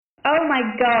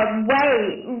my God,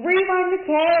 wait, rewind the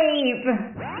tape.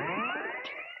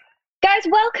 Guys,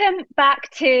 welcome back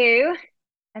to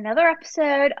another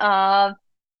episode of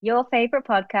your favorite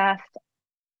podcast.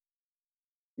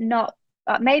 Not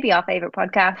maybe our favorite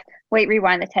podcast. Wait,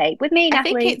 rewind the tape with me,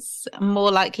 Natalie. I think it's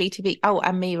more likely to be,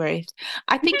 and me, Ruth.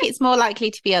 I think it's more likely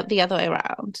to be the other way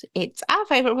around. It's our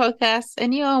favorite podcast,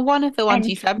 and you're one of the ones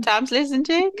you sometimes listen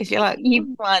to because you're like,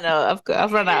 why not?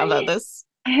 I've run out of others.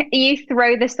 You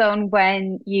throw this on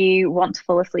when you want to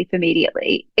fall asleep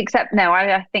immediately. Except no,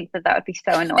 I think that would be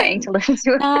so annoying to listen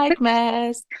to.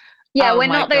 Nightmares. Yeah, we're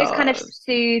not those kind of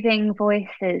soothing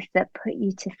voices that put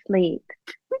you to sleep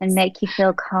and make you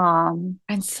feel calm.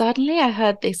 And suddenly I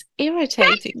heard this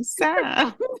irritating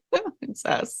sound. It's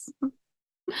us.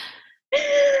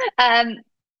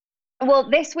 Well,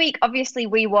 this week, obviously,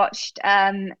 we watched,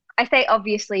 I say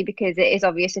obviously because it is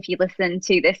obvious if you listen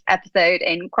to this episode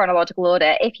in chronological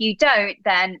order. If you don't,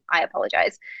 then I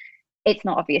apologize. It's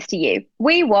not obvious to you.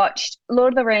 We watched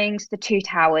Lord of the Rings, The Two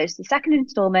Towers, the second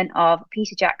installment of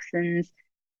Peter Jackson's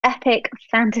epic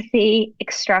fantasy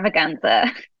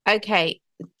extravaganza. Okay,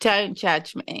 don't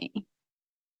judge me.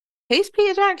 Who's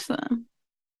Peter Jackson?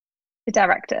 The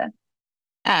director.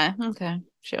 Oh, okay,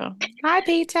 sure. Hi,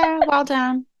 Peter. Well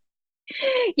done.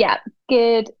 Yeah,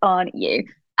 good on you.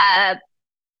 I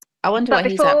wonder what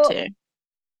he's up to.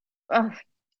 Oh,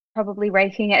 probably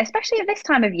raking it, especially at this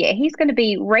time of year. He's going to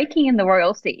be raking in the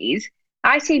royalties.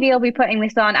 ITV will be putting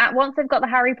this on once they've got the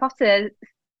Harry Potter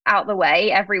out the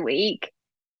way every week.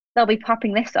 They'll be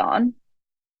popping this on.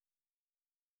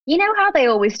 You know how they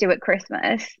always do at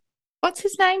Christmas. What's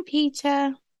his name,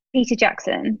 Peter? Peter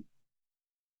Jackson.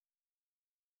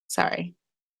 Sorry.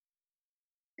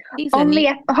 On the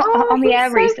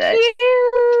air research.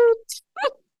 Cute.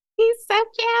 He's so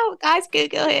cute. Guys,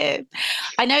 Google him.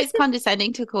 I know it's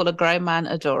condescending to call a grown man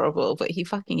adorable, but he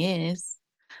fucking is.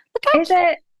 Look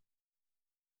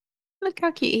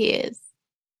how cute he is.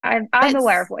 I'm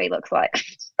aware of what he looks like.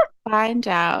 Find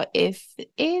out is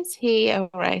he a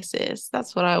racist?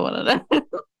 That's what I want to know.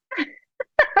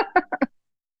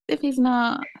 If he's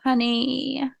not,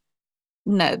 honey.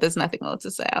 No, there's nothing more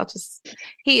to say.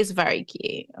 He is very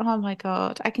cute. Oh my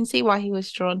God. I can see why he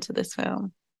was drawn to this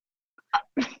film.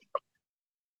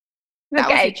 That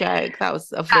was a joke. That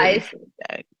was a very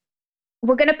joke.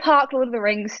 We're going to park Lord of the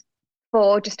Rings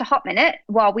for just a hot minute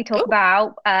while we talk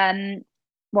about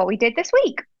what we did this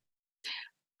week.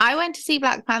 I went to see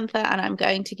Black Panther and I'm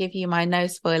going to give you my no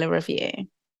spoiler review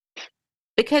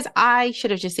because I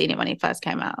should have just seen it when it first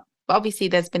came out. But obviously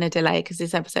there's been a delay because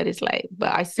this episode is late,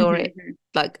 but I saw it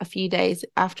like a few days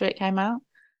after it came out.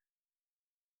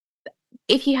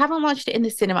 If you haven't watched it in the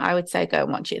cinema, I would say go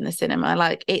and watch it in the cinema.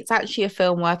 Like, it's actually a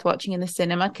film worth watching in the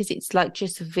cinema because it's like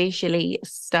just visually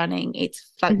stunning.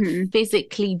 It's like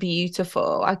physically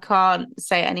beautiful. I can't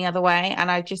say it any other way.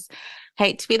 And I just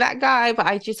hate to be that guy, but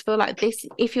I just feel like this,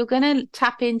 if you're going to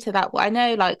tap into that, I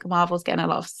know like Marvel's getting a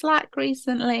lot of slack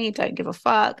recently. Don't give a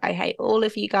fuck. I hate all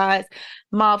of you guys.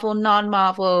 Marvel,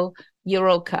 non-Marvel, you're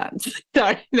all cunts.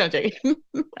 Sorry, no joking.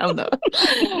 I'm not.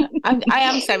 I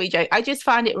am semi-joking. I just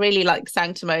find it really like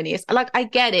sanctimonious. Like, I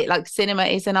get it. Like, cinema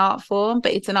is an art form,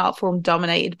 but it's an art form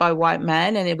dominated by white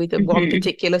men and with one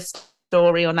particular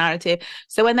story or narrative.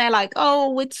 So when they're like,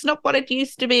 oh, it's not what it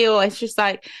used to be, or it's just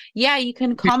like, yeah, you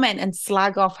can comment and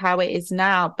slag off how it is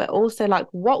now, but also like,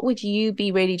 what would you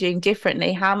be really doing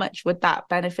differently? How much would that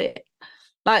benefit?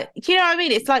 Like, do you know what I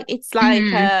mean? It's like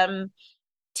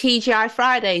TGI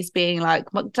Fridays being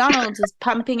like, McDonald's is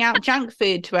pumping out junk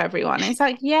food to everyone. It's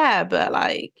like, yeah, but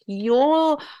like,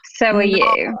 you're so are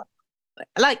you.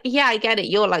 Like, yeah, I get it.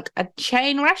 You're like a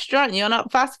chain restaurant. You're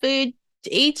not fast food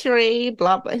eatery,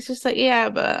 blah, blah. It's just like, yeah,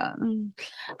 but...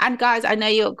 And guys, I know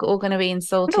you're all going to be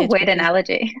insulted. What a weird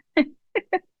analogy.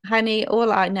 Honey,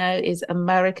 all I know is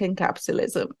American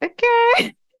capitalism.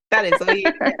 Okay? That is all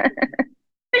you get.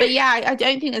 But yeah, I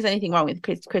don't think there's anything wrong with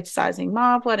criticizing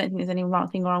Marvel. I don't think there's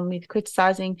anything wrong with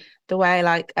criticizing the way,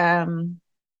 like,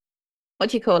 what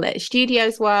do you call it?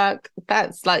 Studios work.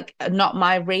 That's like not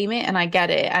my remit, and I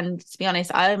get it. And to be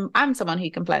honest, I'm someone who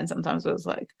complains sometimes. Where it's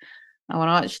like, I want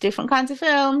to watch different kinds of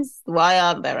films. Why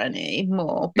aren't there any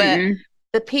more? But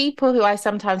the people who I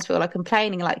sometimes feel are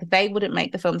complaining, like, they wouldn't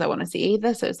make the films I want to see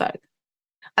either. So it's like,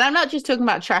 and I'm not just talking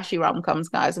about trashy rom-coms,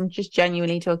 guys. I'm just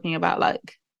genuinely talking about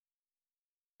like.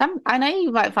 I know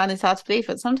you might find this hard to believe,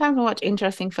 but sometimes I watch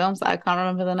interesting films that I can't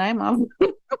remember the name of.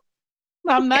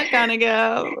 I'm that kind of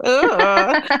girl.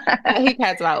 Who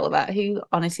cares about all that? Who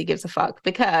honestly gives a fuck?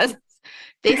 Because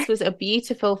this was a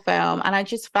beautiful film, and I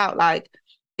just felt like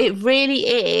it really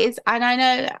is. And I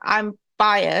know I'm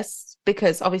biased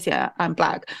because obviously I'm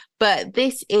Black, but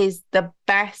this is the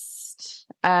best,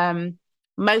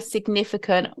 most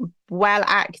significant, well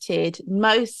acted,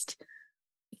 most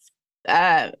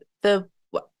the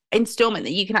installment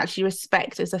that you can actually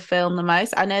respect as a film the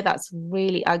most. I know that's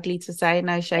really ugly to say,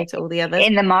 no shade to all the others.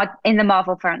 In the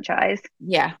Marvel franchise.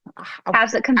 Yeah. How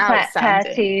does it compare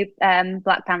to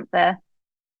Black Panther?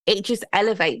 It just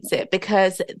elevates it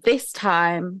because this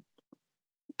time,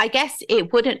 I guess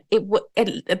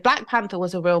Black Panther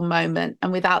was a real moment,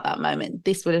 and without that moment,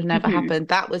 this would have never happened.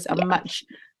 That was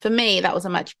for me, that was a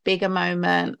much bigger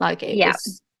moment. Like it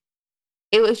was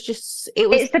there was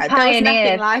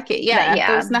nothing like it.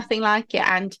 There was nothing like it.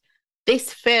 And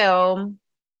this film,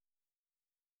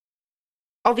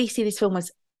 obviously this film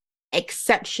was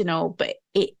exceptional, but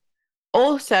it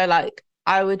also, like,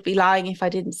 I would be lying if I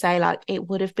didn't say like it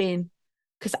would have been,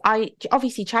 because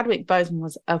obviously Chadwick Boseman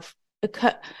was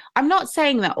I'm not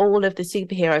saying that all of the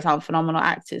superheroes aren't phenomenal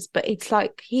actors, but it's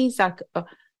like he's like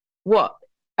what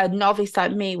a novice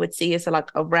like me would see as a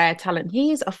rare talent.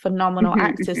 He is a phenomenal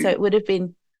actor, so it would have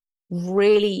been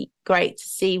really great to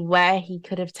see where he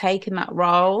could have taken that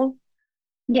role.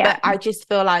 But I just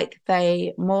feel like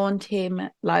they mourned him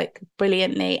like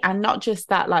brilliantly, and not just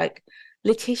that, like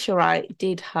Letitia Wright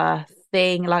did her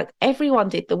thing, like everyone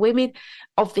did. The women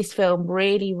of this film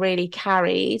really, really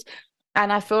carried.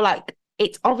 And I feel like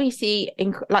it's obviously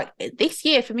like this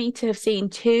year for me to have seen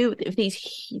two of these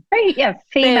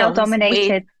female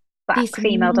dominated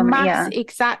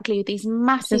exactly, these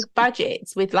massive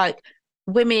budgets with like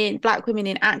Black women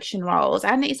in action roles.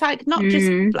 And it's like not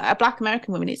just Black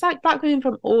American women, it's like Black women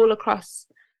from all across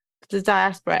the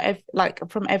diaspora, like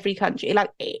from every country.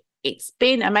 Like it's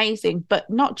been amazing. But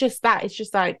not just that, it's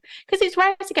just like, because it's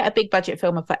rare to get a big budget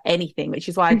film for anything, which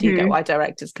is why I do get why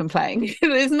directors complain.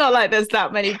 It's not like there's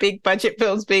that many big budget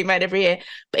films being made every year.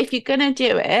 But if you're gonna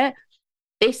do it,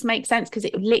 this makes sense, because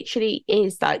it literally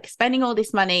is like spending all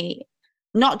this money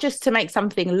not just to make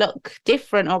something look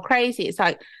different or crazy. It's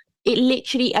like it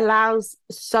literally allows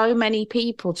so many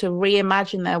people to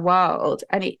reimagine their world.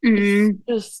 And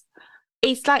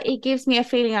it's like, it gives me a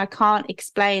feeling I can't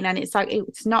explain. And it's like,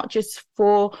 it's not just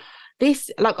for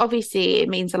this, like, obviously it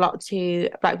means a lot to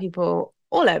Black people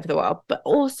all over the world, but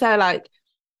also like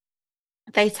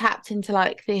they tapped into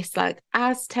like this like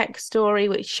Aztec story,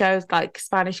 which shows like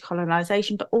Spanish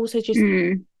colonization, but also just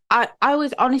I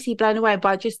was honestly blown away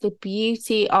by just the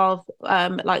beauty of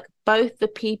like both the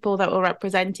people that were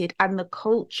represented and the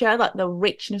culture, like the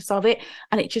richness of it.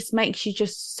 And it just makes you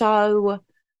just so,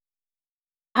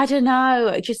 I don't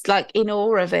know, just like in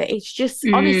awe of it. It's just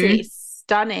honestly, it's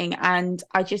stunning. And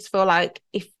I just feel like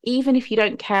even if you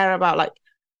don't care about like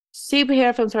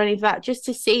superhero films or any of that, just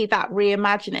to see that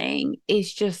reimagining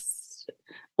is just,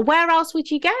 where else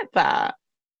would you get that?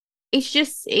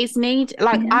 It's neat.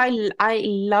 Like I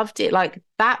loved it. Like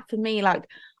that for me, like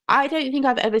I don't think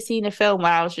I've ever seen a film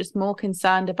where I was just more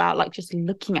concerned about like just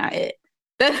looking at it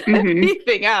than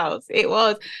anything else.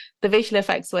 The visual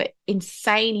effects were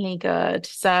insanely good.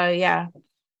 So yeah.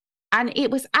 And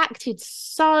it was acted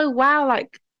so well.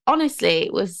 Like honestly,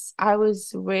 and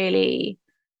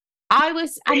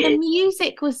the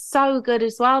music was so good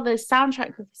as well. The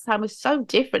soundtrack of this time was so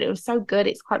different. It was so good.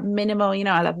 It's quite minimal. You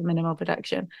know, I love a minimal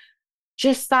production.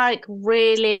 Just like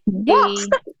really,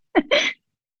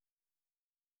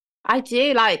 I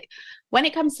do, like when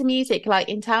it comes to music, like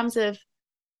in terms of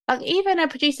like, even a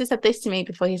producer said this to me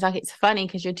before. He's like, it's funny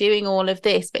because you're doing all of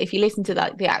this, but if you listen to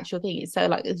like the actual thing, it's so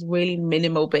like it's really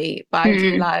minimal beat. But I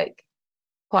do like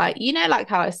quite, you know, like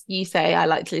how you say I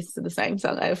like to listen to the same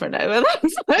song over and over.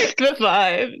 That's like the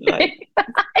vibe. Like,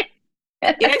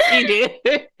 yes, you do.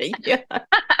 Yeah.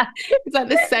 It's like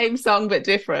the same song but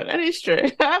different, and it's true.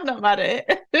 I'm not mad at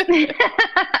it.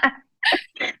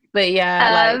 But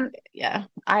yeah,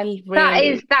 I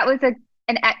really that was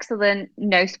an excellent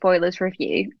no spoilers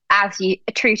review, as you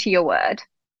true to your word.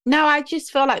 No, I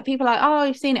just feel like people are like, oh,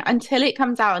 I've seen it, until it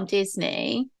comes out on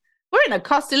Disney. We're in a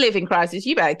cost of living crisis.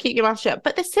 You better keep your mouth shut.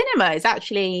 But the cinema is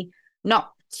actually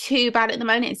not too bad at the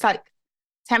moment. It's like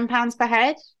 £10 per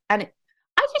head, and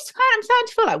I'm starting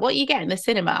to feel like what you get in the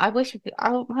cinema. I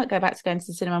might go back to going to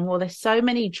the cinema more. There's so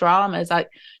many dramas. Like,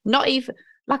 not even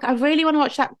like, I really want to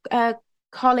watch that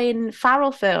Colin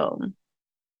Farrell film.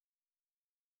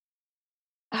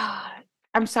 Oh,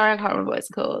 I'm sorry, I can't remember what it's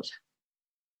called.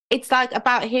 It's like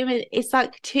about him. It's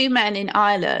like two men in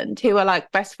Ireland who are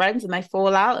like best friends, and they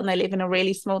fall out and they live in a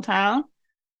really small town.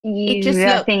 I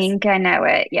think I know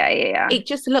it. Yeah. It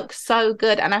just looks so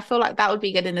good. And I feel like that would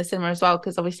be good in the cinema as well,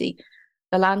 because obviously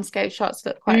the landscape shots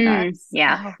look quite nice.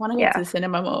 Yeah. I want to go to the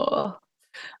cinema more.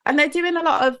 And they're doing a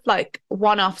lot of like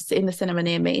one-offs in the cinema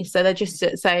near me. So they're just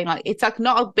saying like it's like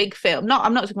not a big film.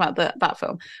 I'm not talking about that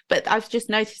film, but I've just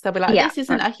noticed they'll be like, this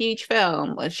isn't a huge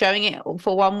film. We're showing it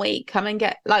for 1 week. Come and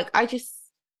get, like, I just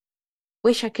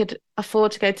wish I could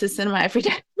afford to go to the cinema every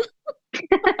day.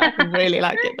 I would really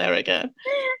like it there again.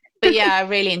 But yeah, I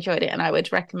really enjoyed it, and I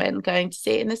would recommend going to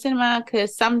see it in the cinema,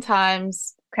 because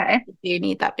sometimes you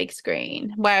need that big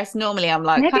screen. Whereas normally I'm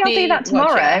like, maybe I'll do that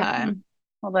tomorrow. At home.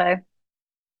 Although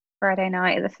Friday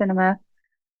night at the cinema,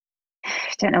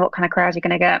 don't know what kind of crowd you're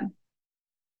going to get.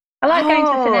 I like going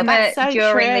to the cinema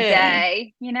during the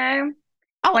day, you know?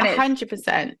 Oh,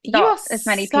 100%. You are as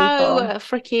many people.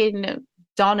 Freaking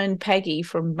Don and Peggy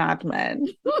from Mad Men.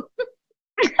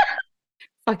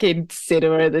 Fucking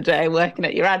cinema of the day, working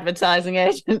at your advertising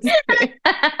agency.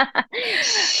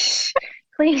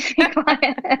 Please be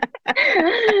quiet.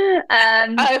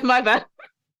 Oh, my bad.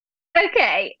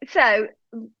 Okay, so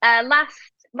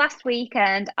last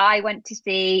weekend I went to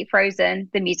see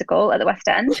Frozen the musical at the West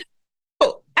End.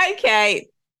 Oh, okay,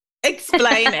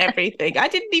 explain everything. I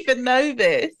didn't even know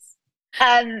this.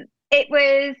 It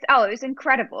was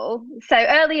incredible. So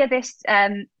earlier this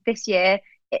year,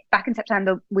 back in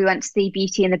September, we went to see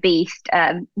Beauty and the Beast,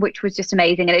 which was just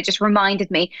amazing. And it just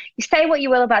reminded me, you say what you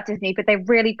will about Disney, but they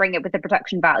really bring it with the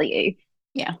production value.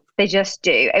 Yeah. They just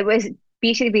do.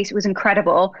 Beauty and the Beast was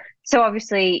incredible. So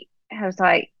obviously I was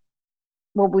like,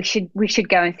 well, we should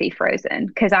go and see Frozen,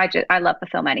 because I love the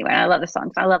film anyway. And I love the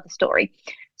songs. I love the story.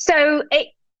 So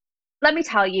let me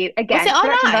tell you again,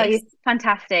 production value is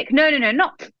fantastic. No,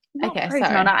 not Frozen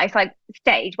on Ice, like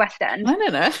stage, West End. I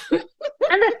don't know.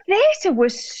 And the theatre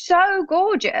was so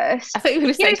gorgeous. I thought you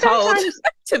were going to say cold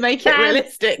to make it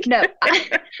realistic. No.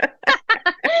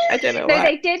 I don't know why.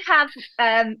 They did have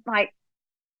like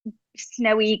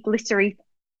snowy, glittery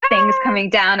things coming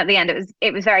down at the end.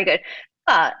 It was very good.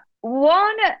 But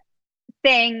one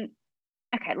thing,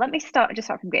 okay, let me start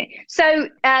from the beginning. So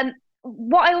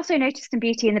what I also noticed in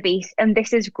Beauty and the Beast, and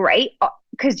this is great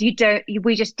because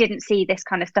we just didn't see this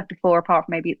kind of stuff before, apart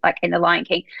from maybe like in The Lion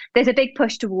King. There's a big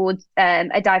push towards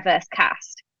a diverse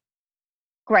cast.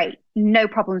 Great, no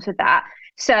problems with that.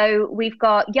 So we've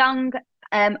got young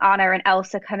Anna and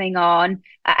Elsa coming on,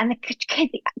 and the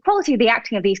quality of the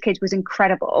acting of these kids was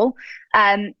incredible.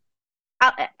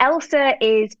 Elsa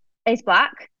is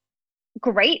Black.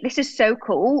 Great, this is so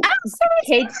cool.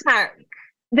 Kids.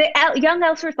 The young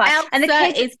Elsa is Black. Elsa and the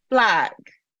kids is Black.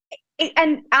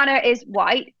 And Anna is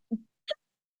white.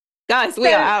 Guys,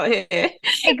 we are out here.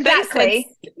 Exactly.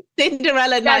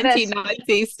 Cinderella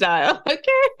 1990s style.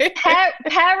 Okay.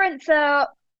 Parents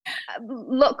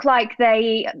look like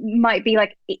they might be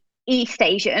like East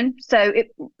Asian. So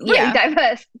really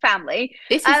diverse family.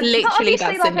 This is literally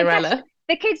that Cinderella.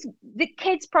 The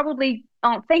kids probably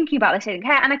aren't thinking about this, didn't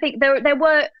care. And I think there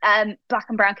were Black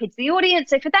and brown kids in the audience.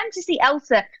 So for them to see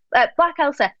Elsa, Black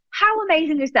Elsa, how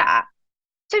amazing is that?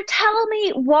 So tell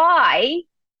me why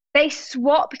they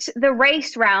swapped the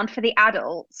race round for the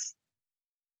adults.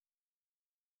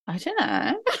 I don't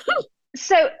know.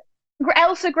 So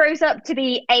Elsa grows up to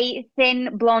be a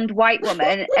thin, blonde, white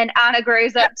woman, and Anna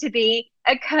grows up to be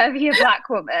a curvier Black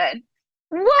woman.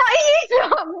 Why have you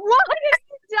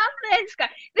done this, guy?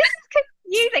 This is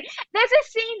confusing. There's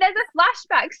a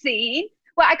flashback scene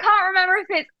where I can't remember if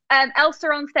it's Elsa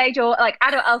on stage or like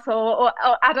adult Elsa or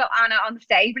adult Anna on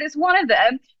stage, but it's one of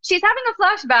them. She's having a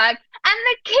flashback, and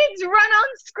the kids run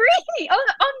on screen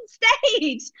on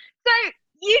stage. So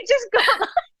you just got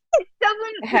it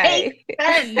doesn't make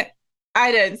sense.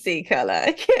 I don't see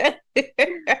color.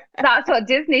 That's what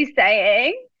Disney's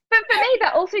saying. But for me,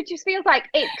 that also just feels like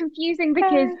it's confusing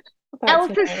because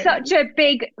Elsa's such a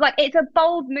big, like, it's a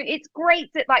bold move. It's great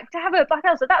that, like, to have a Black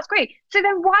Elsa, that's great. So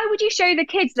then why would you show the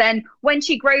kids then when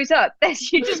she grows up that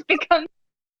she just becomes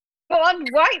a blonde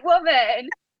white woman?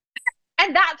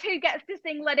 And that's who gets to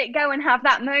sing Let It Go and have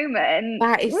that moment.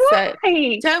 That is so.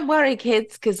 Don't worry,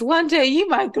 kids, because one day you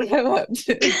might grow up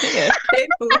to be a big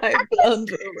white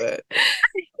blonde woman.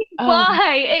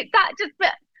 Why? Apart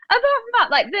from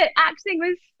that, like, the acting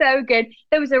was so good.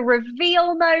 There was a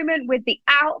reveal moment with the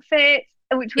outfits,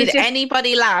 which was Did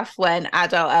anybody laugh when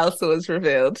adult Elsa was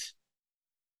revealed?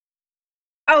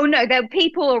 Oh no, there were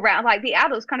people around, like the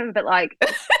adults kind of a bit like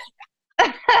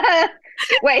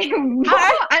wait,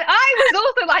 what? And I was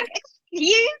also like, excuse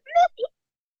me?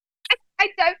 I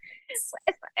don't,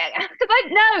 because I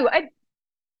know,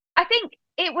 I think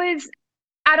it was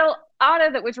adult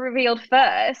Anna that was revealed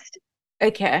first.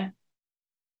 Okay.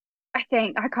 I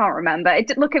think, I can't remember.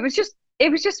 It was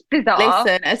just bizarre.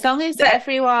 Listen, as long as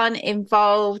everyone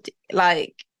involved,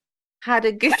 like, had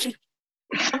a good,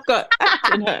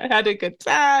 had a good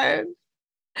time.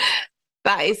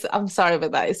 That is, I'm sorry,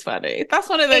 but that is funny. That's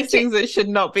one of those It's just, things that should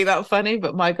not be that funny,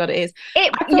 but my God, it is.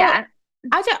 it, I thought yeah.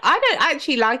 I don't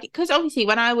actually like it because obviously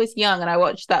when I was young and I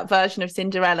watched that version of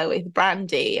Cinderella with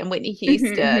Brandy and Whitney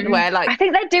Houston, where like I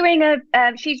think they're doing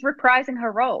she's reprising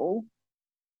her role.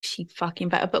 she fucking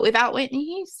better, but without Whitney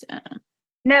Houston.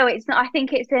 No, it's not. I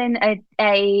think it's in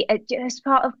a just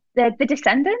part of the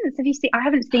Descendants. Have you seen? I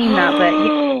haven't seen that,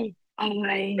 but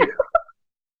I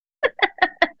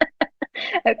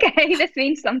okay, this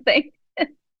means something.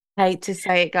 hate to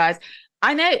say it, guys.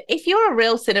 I know if you're a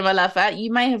real cinema lover,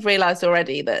 you may have realized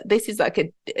already that this is like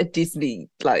a Disney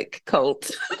like cult,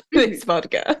 this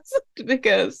podcast,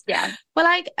 because Yeah, well,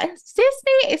 like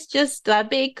Disney is just a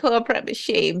big corporate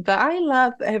machine, but I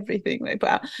love everything they put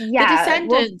out. The yeah. Well,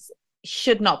 Descendants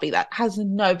should not be that, has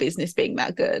no business being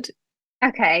that good.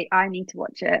 okay, I need to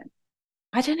watch it.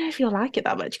 I don't know if you'll like it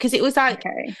that much because it was like,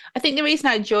 Okay. I think the reason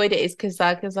I enjoyed it is because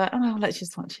like I was like, oh, let's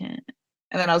just watch it.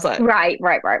 And then I was like, Right.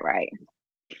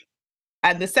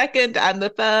 and the second and the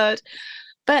third.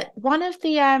 But one of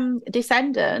the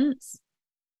descendants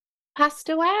passed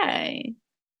away.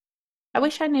 I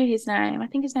wish I knew his name. I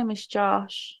think his name was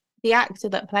Josh, the actor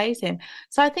that plays him.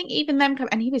 So I think even them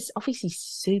and he was obviously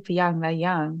super young. They're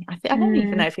young. I don't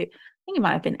even know if he. I think he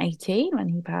might have been 18 when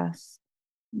he passed.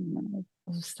 It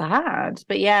was sad,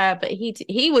 but yeah, but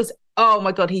he was. Oh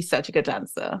my God, he's such a good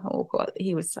dancer. Oh God,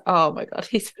 he was. Oh my God,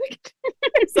 he's.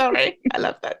 Sorry, I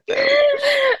love that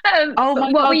film. Oh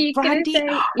my what were God, you gonna Brandy. say?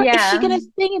 Is she Yeah, going to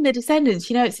sing in The Descendants?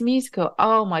 You know, it's a musical.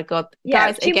 Oh my God. yeah.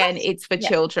 Guys, She again, must. it's for Yeah.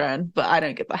 children, but I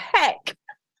don't give a heck.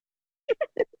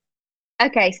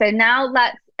 Okay, so now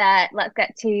let's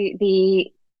get to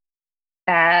the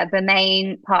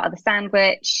main part of the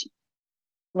sandwich,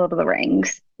 Lord of the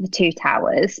Rings, the Two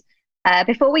Towers.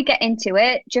 Before we get into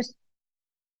it, just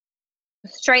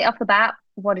straight off the bat,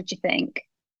 what did you think?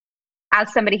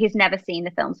 As somebody who's never seen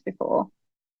the films before.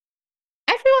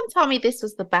 Everyone told me this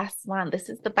was the best one. This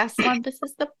is the best one. This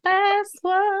is the best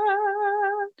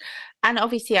one. And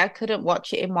obviously, I couldn't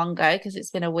watch it in one go because it's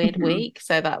been a weird week.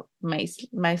 So that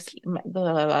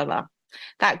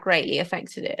that greatly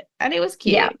affected it. And it was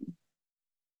cute. Yeah.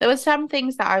 There were some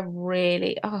things that I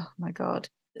really, oh my God,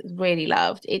 really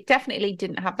loved. It definitely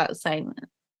didn't have that same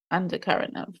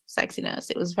undercurrent of sexiness.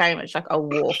 It was very much like a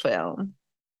war film.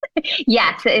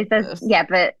 Yes, it is. Yeah,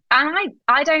 but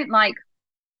I don't like,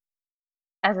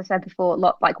 as I said before, a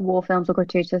lot like war films or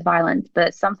gratuitous violence,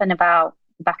 but something about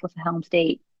Battle of the Helm's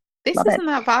Deep. This Love isn't it.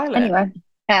 that violent.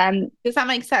 Anyway, does that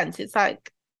make sense? It's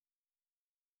like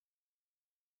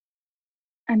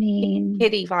I mean,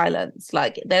 kiddie violence.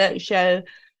 Like they don't show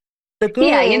the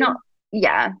yeah, you're gore. not,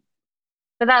 yeah,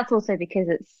 but that's also because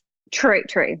it's true.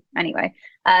 Anyway,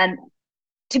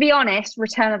 to be honest,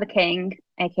 Return of the King,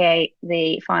 aka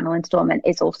the final installment,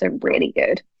 is also really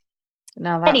good.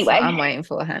 No, that's Anyway, what I'm waiting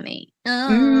for, honey.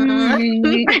 Return.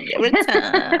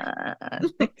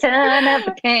 Return of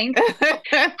the King.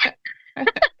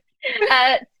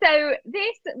 So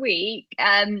this week,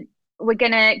 we're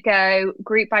gonna go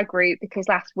group by group because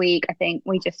last week I think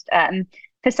we just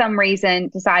for some reason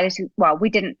decided to, well,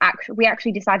 we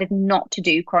actually decided not to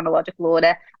do chronological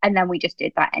order, and then we just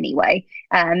did that anyway.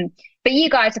 But you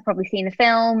guys have probably seen the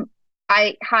film.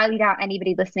 I highly doubt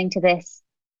anybody listening to this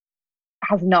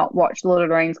has not watched Lord of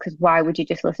the Rings, because why would you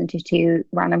just listen to two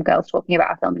random girls talking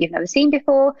about a film you've never seen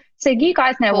before? So you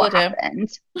guys know what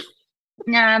happened.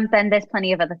 Then there's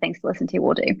plenty of other things to listen to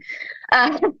or do.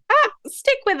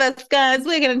 Stick with us, guys.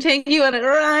 We're going to take you on a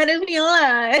ride of your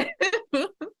life.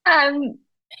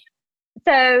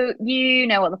 So you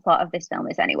know what the plot of this film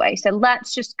is anyway. So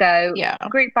let's just go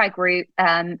group by group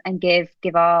and give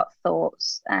our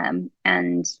thoughts and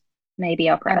maybe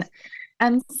our prayers.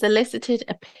 Unsolicited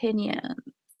opinion.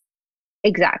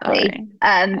 Exactly. Sorry.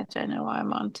 I don't know why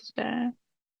I'm on today.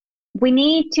 We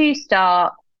need to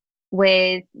start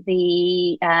with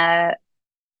the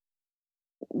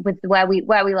with where we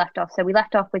left off. So we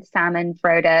left off with Sam and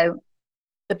Frodo,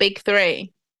 the big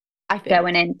three. I think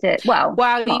going into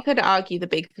you could argue the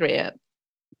big three are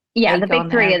the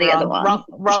big three are the other one.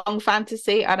 Wrong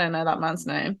fantasy. I don't know that man's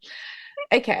name.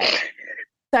 Okay.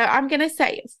 So I'm going to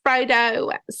say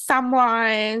Frodo,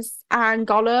 Samwise, and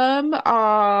Gollum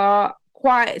are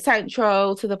quite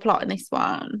central to the plot in this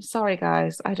one. Sorry,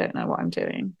 guys. I don't know what I'm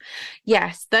doing.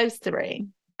 Yes, those three.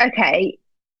 Okay.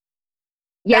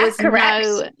 Yes,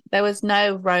 correct. There was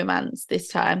no romance this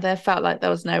time. There felt like there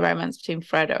was no romance between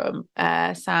Frodo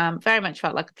and Sam. Very much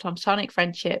felt like a platonic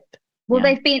friendship. Well,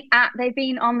 they've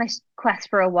been on this quest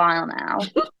for a while now.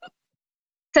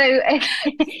 So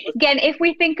again, if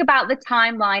we think about the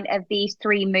timeline of these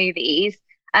three movies,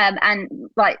 And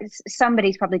like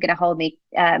somebody's probably going to hold me,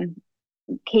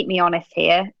 keep me honest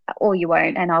here, or you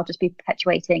won't, and I'll just be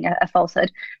perpetuating a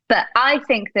falsehood. But I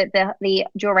think that the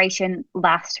duration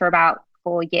lasts for about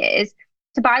 4 years.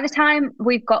 So by the time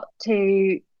we've got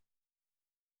to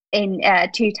in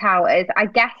Two Towers, I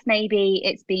guess maybe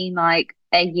it's been like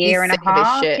a year and a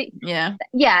half.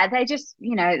 Yeah, they're just,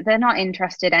 they're not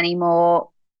interested anymore.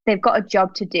 They've got a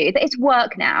job to do. It's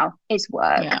work now. It's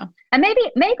work. Yeah. And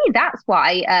maybe that's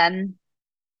why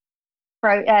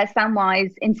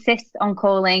Samwise insists on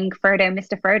calling Frodo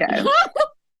Mr. Frodo.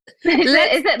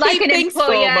 Is it like an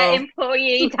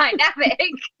employer-employee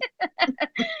dynamic?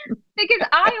 Because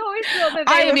I always thought that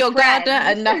I am your gardener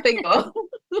and nothing more.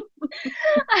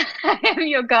 I am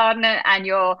your gardener and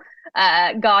your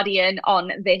guardian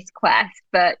on this quest.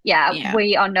 But yeah,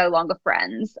 we are no longer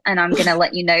friends, and I'm going to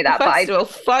let you know that. First of all,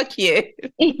 fuck you.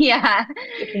 Yeah.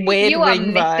 Weird you are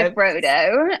ring Mr. vibes.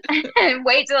 Frodo.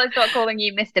 Wait till I start calling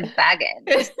you Mr.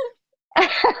 Baggins.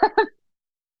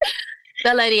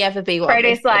 There'll only ever be one.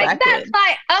 Frodo's Mr. like, Baggins. that's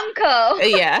my uncle.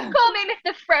 Yeah. Call me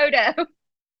Mr. Frodo.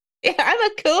 Yeah, I'm a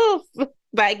cool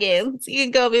Baggins. You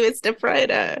can call me Mr.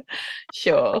 Frodo.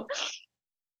 Sure.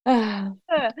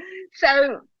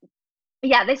 So,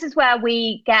 yeah, this is where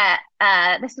we get,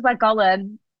 this is where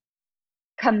Gollum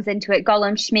comes into it.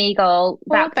 Gollum, Schmeagol,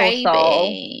 that poor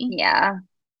soul. Yeah.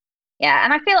 Yeah,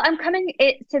 and I feel I'm coming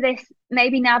to this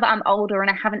maybe now that I'm older and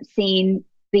I haven't seen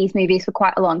these movies for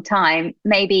quite a long time,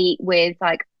 maybe with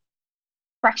like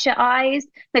fresher eyes,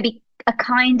 maybe a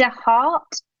kinder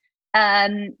heart.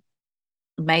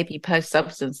 Maybe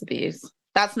post-substance abuse.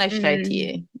 That's no shade to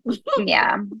you.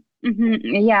 Yeah.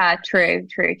 Mm-hmm. Yeah, true.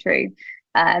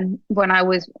 When I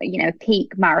was,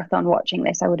 peak marathon watching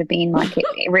this, I would have been like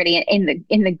really in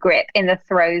the grip, in the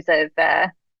throes of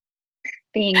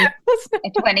being a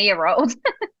 20-year-old.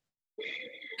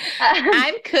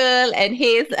 I'm cool, and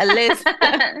here's a list.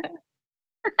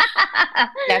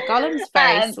 Yeah, Gollum's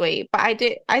very sweet, but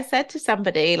I said to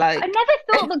somebody, like, I never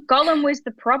thought that Gollum was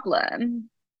the problem.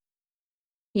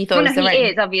 You thought he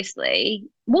is, obviously.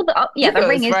 Well, the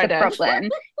ring is the problem.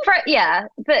 Yeah,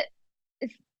 but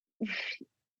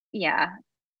yeah.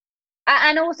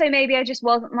 And also maybe I just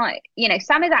wasn't like,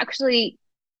 Sam is actually,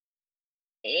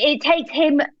 it takes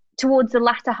him towards the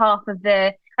latter half of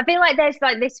I feel like there's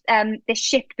like this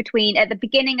shift between at the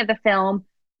beginning of the film,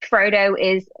 Frodo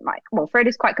is like, well,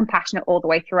 Frodo's quite compassionate all the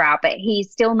way throughout, but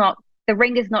he's still not, the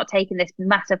ring has not taken this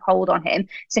massive hold on him.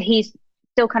 So he's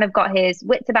still kind of got his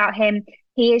wits about him.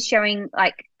 He is showing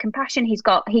like compassion.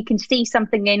 He can see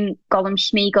something in Gollum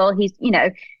Schmeagol. He's,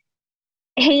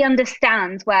 he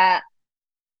understands where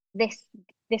this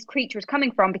creature is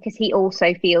coming from because he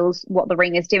also feels what the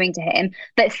ring is doing to him.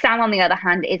 But Sam, on the other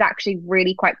hand, is actually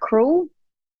really quite cruel.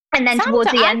 And then towards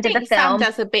the end of the film,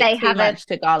 they have a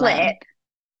flip.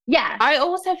 Yeah. I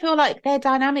also feel like their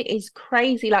dynamic is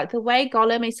crazy. Like the way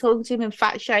Gollum is talking to him and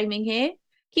fat shaming him.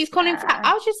 He's calling him fat.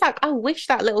 I was just like, I wish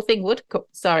that little thing would come.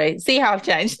 Sorry, see how I've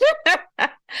changed.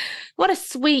 What a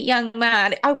sweet young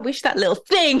man. I wish that little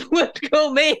thing would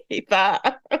call me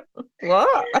fat.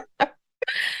 What?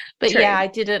 But True. Yeah,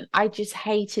 I just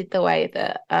hated the way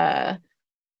that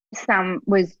Sam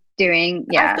was doing.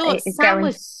 Yeah, I thought Sam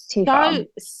was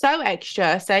so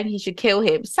extra, saying he should kill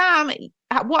him. Sam,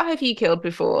 what have you killed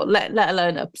before? Let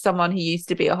alone someone who used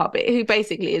to be a hobbit, who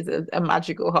basically is a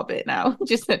magical hobbit now,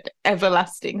 just an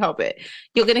everlasting hobbit.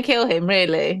 You're going to kill him,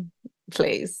 really?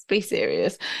 Please be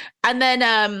serious. And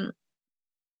then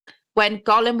when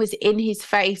Gollum was in his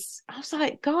face, I was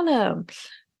like, Gollum.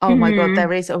 Oh my God,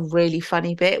 there is a really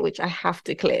funny bit, which I have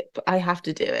to clip. I have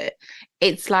to do it.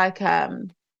 It's like,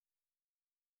 when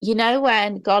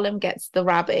Gollum gets the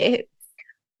rabbit.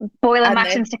 Boil and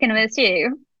mash and stick in with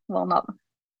stew? Well, not.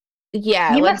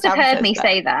 Yeah. You must have heard me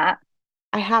say that.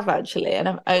 I have actually, and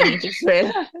I've only just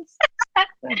realised.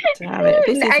 Damn it.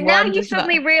 And now you're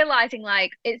suddenly realising,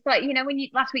 like, it's like, when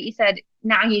last week you said,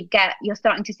 now you're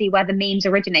starting to see where the memes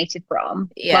originated from.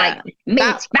 Yeah. Like,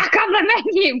 meat's back on the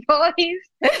menu,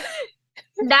 boys.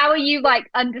 Now are you, like,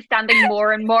 understanding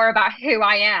more and more about who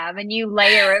I am, a new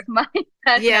layer of my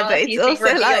personality? Yeah, but it's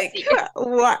also like,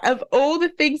 what, of all the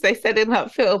things they said in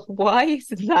that film, why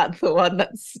isn't that the one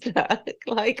that stuck?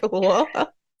 Like,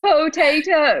 what?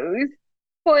 Potatoes.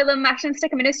 Boil and mash and stick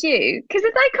them in a stew because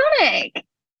it's iconic.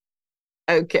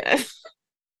 Okay.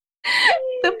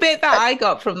 The bit that I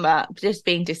got from that just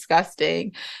being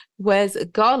disgusting was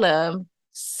Gollum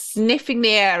sniffing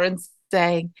the air and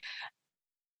saying,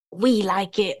 "We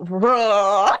like it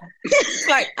raw."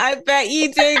 Like, I bet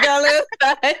you do, Gollum.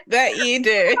 I bet you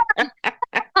do.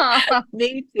 Oh.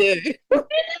 Me too.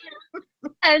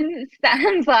 And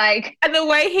Sam's like, and the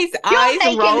way his "You're eyes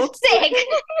making rolled. sick.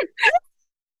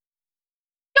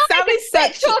 Sam is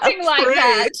such talking a like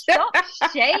that. prude. Stop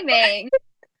shaming."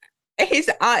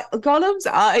 Gollum's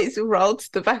eyes rolled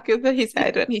to the back of his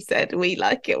head when he said, "We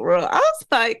like it raw." I was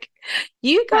like,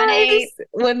 you guys Honey.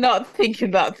 were not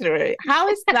thinking that through. How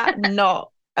is that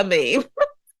not a meme?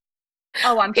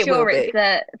 Oh, I'm sure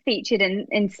it's featured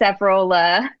in several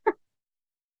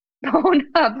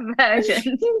Pornhub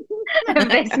versions of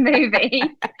this movie.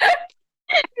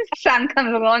 Sam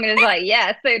comes along and is like,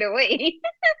 "Yeah, so do we."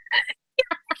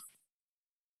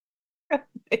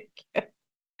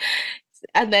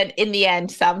 And then in the end,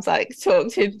 Sam's like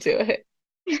talked into it.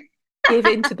 Give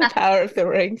in to the power of the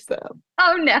ring, Sam.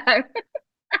 Oh no.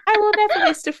 I will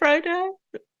never, Mr. Frodo.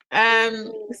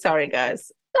 Sorry,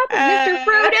 guys. Stop it, Mr.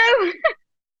 Frodo.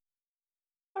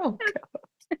 Oh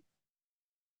god.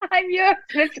 I'm yours,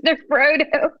 Mr.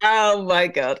 Frodo. Oh my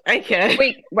god. Okay.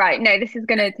 Wait, right. No, this is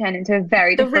going to turn into a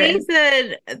very different... The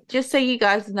reason, just so you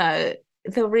guys know,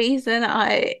 the reason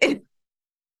I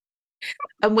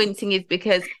am wincing is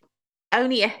because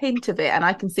only a hint of it and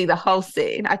I can see the whole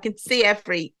scene. I can see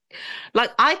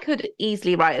like I could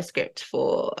easily write a script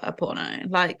for a porno.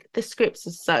 Like the scripts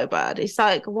are so bad. It's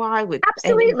like, why would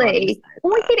Absolutely.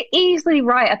 We could easily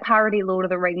write a parody Lord of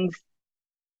the Rings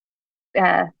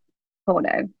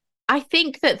porno. I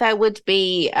think that there would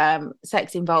be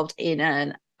sex involved in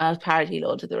a parody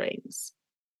Lord of the Rings.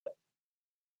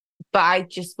 But I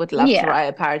just would love to write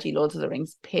a parody Lord of the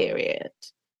Rings, period.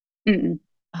 Mm.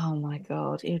 Oh my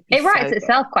god. It writes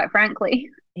itself, quite frankly.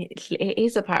 It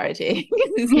is a parody.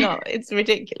 It's not, it's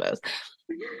ridiculous.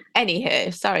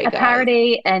 Anywho, sorry, guys. A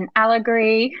parody, an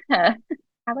allegory.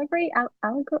 Allegory?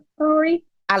 Allegory.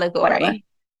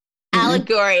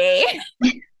 Allegory.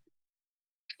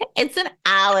 It's an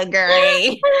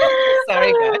allegory.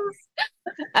 Sorry, guys.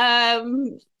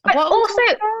 But also,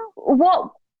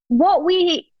 what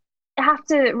we have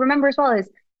to remember as well is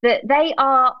that they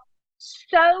are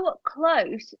so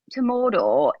close to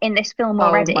Mordor in this film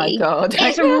already. Oh my god!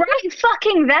 It's right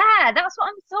fucking there. That's what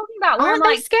I'm talking about. Where Aren't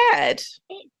they scared?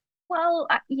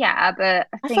 Yeah, but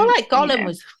I feel like Gollum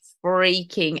was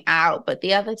freaking out, but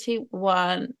the other two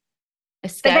weren't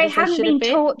as scared. But they hadn't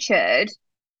been tortured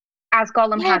as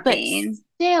Gollum had been.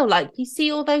 Still, like, you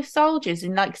see all those soldiers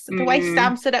and like the way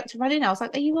Sam stood up to run in, I was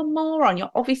like, "Are you a moron?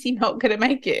 You're obviously not going to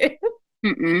make it."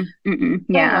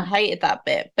 Yeah, I hated that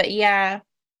bit, but yeah.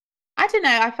 I don't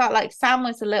know. I felt like Sam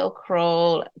was a little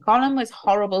cruel. Gollum was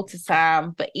horrible to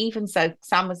Sam, but even so,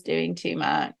 Sam was doing too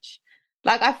much.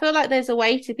 Like, I feel like there's a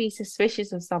way to be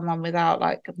suspicious of someone without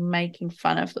like making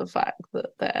fun of the fact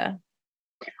that they're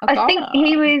I think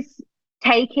he was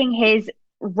taking his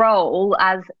role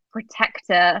as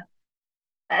protector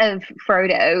of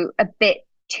Frodo a bit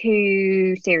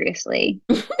too seriously.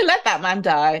 Let that man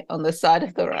die on the side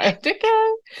of the road.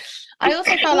 Okay. I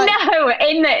also felt like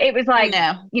in that it was like,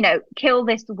 kill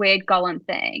this weird Gollum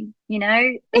thing. He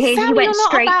Sam, went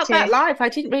straight about to that life. I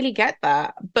didn't really get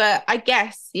that, but I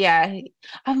guess, yeah.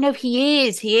 Oh no, he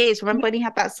is. He is. Remember when he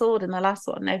had that sword in the last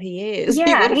one? No, he is.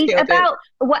 Yeah, he's about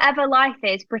whatever life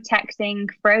is protecting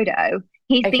Frodo.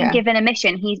 He's been given a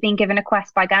mission. He's been given a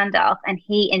quest by Gandalf, and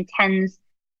he intends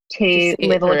to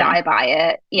live or die by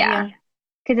it. Yeah,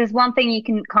 because there's one thing you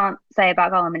can't say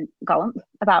about Gollum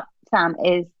about Sam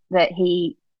is that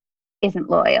he isn't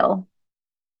loyal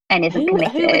and isn't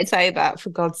committed. Who would say that, for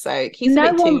God's sake? He's a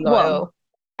bit too loyal.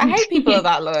 I hate people are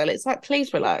that loyal. It's like,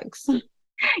 please relax.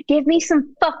 Give me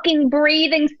some fucking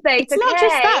breathing space. It's not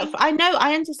just that. I know.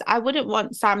 I understand. I wouldn't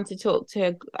want Sam to talk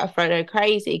to Frodo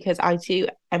crazy because I do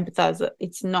empathize that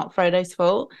it's not Frodo's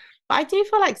fault. But I do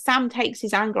feel like Sam takes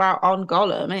his anger out on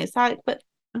Gollum, and it's like, but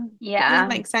it doesn't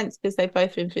make sense because they've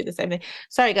both been through the same thing.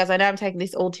 Sorry, guys. I know I'm taking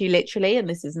this all too literally, and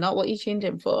this is not what you tuned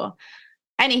in for.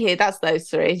 Anywho, that's those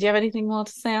three. Do you have anything more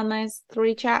to say on those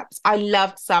three chaps? I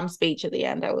loved Sam's speech at the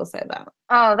end. I will say that.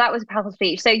 Oh, that was a powerful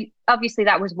speech. So obviously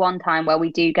that was one time where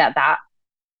we do get that,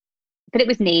 but it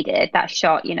was needed. That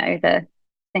shot, the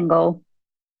single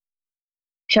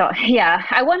shot. Yeah,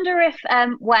 I wonder if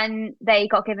when they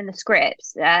got given the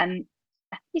scripts, I think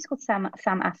he's called Sam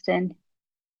Astin,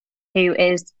 who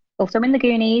is also in The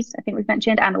Goonies, I think we've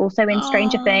mentioned, and also in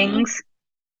Stranger Things.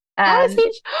 I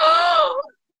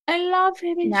love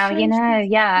him. Now you know,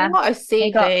 yeah. What a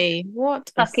CV!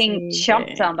 What fucking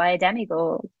chopped on by a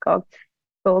demigod. Gog.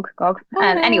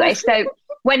 Anyway, so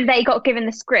when they got given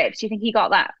the script, do you think he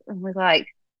got that and was like,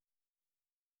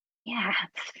 "Yeah,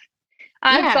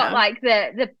 I've got like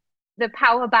the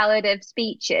power ballad of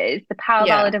speeches, the power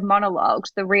ballad of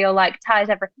monologues, the real like ties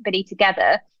everybody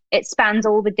together. It spans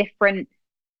all the different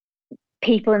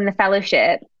people in the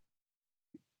Fellowship,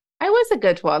 It was a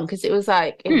good one because it was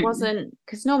like it wasn't,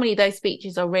 because normally those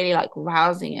speeches are really like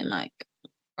rousing and like,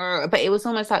 but it was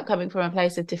almost like coming from a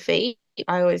place of defeat.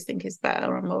 I always think is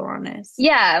better and more honest.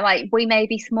 Yeah, like we may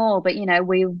be small, but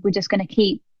we're just gonna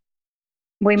keep.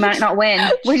 We might not win.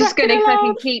 We're just gonna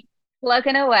fucking keep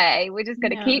plugging away. We're just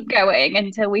gonna keep going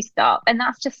until we stop, and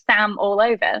that's just Sam all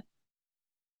over.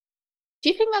 Do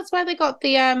you think that's where they got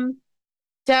the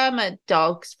Dermot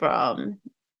dogs from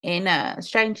in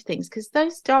Stranger Things? Because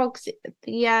those dogs, what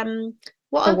The are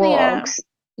wargs.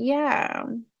 Yeah,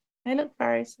 they look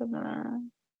very similar.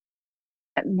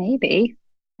 Maybe.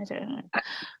 I don't know.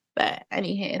 But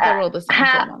anyhow, they're all the same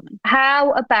thing.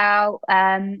 How about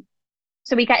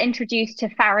so we get introduced to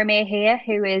Faramir here,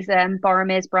 who is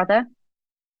Boromir's brother.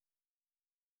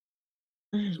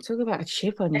 Talk about a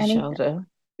chip on your shoulder.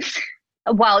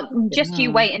 Well, just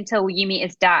you wait until you meet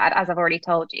his dad, as I've already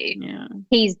told you. Yeah.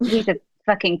 He's a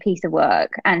fucking piece of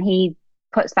work, and he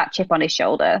puts that chip on his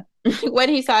shoulder. When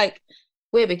he's like,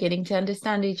 we're beginning to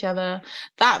understand each other.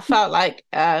 That felt like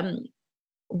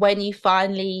when you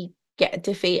finally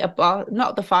defeat a boss,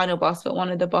 not the final boss, but one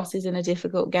of the bosses in a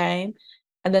difficult game.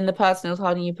 And then the person who's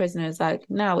holding you prisoner is like,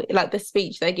 no, like the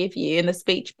speech they give you in the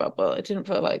speech bubble, it didn't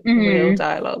feel like real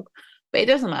dialogue. But it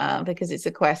doesn't matter because it's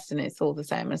a quest and it's all the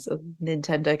same as a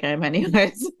Nintendo game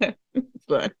anyway.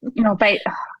 But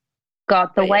God,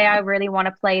 the way I really want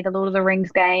to play the Lord of the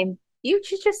Rings game. You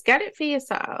should just get it for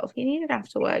yourself. You need an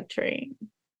after-work treat.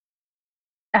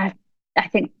 I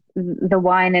think the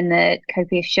wine and the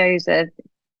copious shows are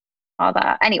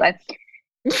that. Anyway.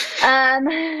 So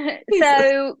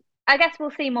I guess we'll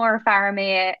see more of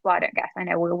Faramir. Well, I don't guess. I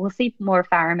know we'll see more of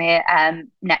Faramir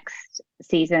next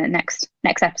season, next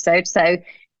episode. So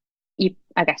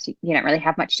I guess you don't really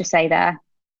have much to say there.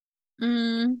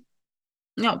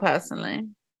 Not personally.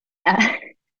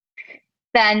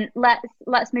 Then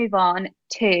let's move on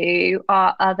to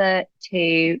our other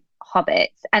two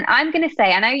hobbits. And I'm going to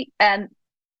say, I know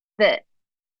that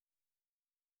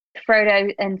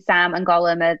Frodo and Sam and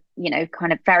Gollum are,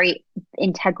 kind of very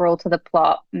integral to the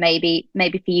plot. Maybe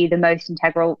for you, the most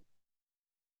integral,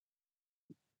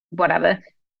 whatever.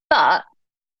 But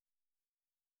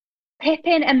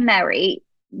Pippin and Merry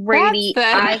really,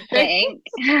 I think,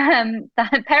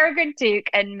 that Peregrine Took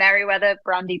and Merryweather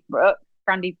Brandybuck.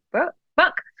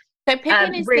 So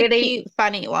Pippin is really the cute,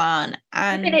 funny one,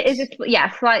 and Pippin is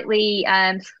slightly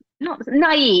not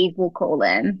naive, we'll call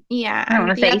him. Yeah, I don't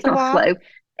want to say he's not slow.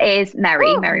 Is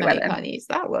Merryweather? No, you can't use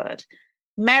that word.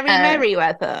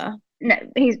 Merryweather. No,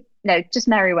 just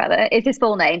Merryweather is his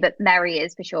full name, but Merry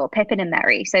is for short. Pippin and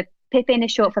Merry. So Pippin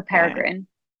is short for Peregrine.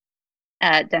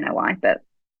 Don't know why, but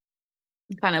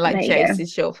kind of like Jace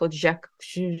is short for Jacques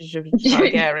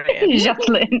Targaryen.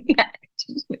 Jacqueline.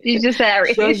 He's just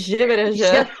Aries. Just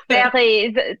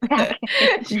Aries.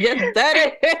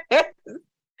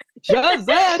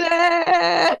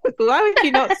 Why would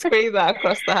you not scream that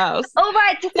across the house? All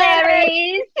right,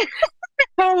 Aries.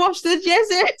 Come watch the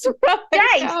Jesus.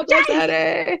 Jace. Yes,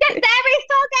 Aries.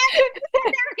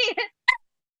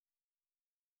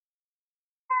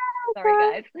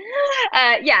 Sorry,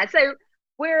 guys. So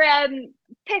we're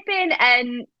Pippin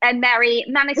and Merry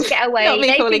managed to get away. Not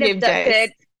me calling him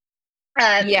abducted.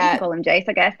 Jace. You can call him Jace,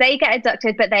 I guess. They get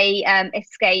abducted, but they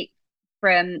escape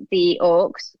from the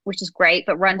orcs, which is great,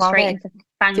 but run straight into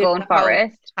Fangorn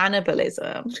Forest.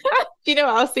 Cannibalism. Do you know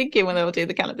what I was thinking when they were doing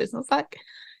the cannibalism? I was like,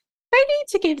 they need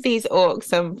to give these orcs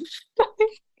some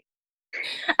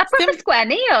a proper square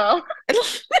meal.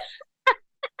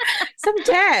 Some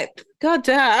depth. God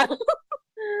damn.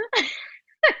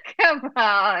 Come on.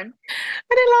 I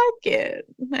didn't like it.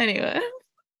 Anyway.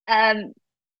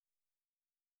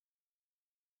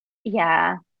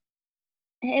 Yeah.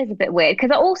 It is a bit weird. Because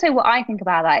also what I think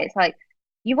about that is like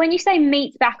when you say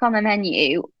meat's back on the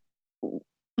menu,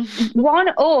 one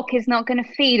orc is not going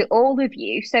to feed all of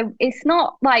you. So it's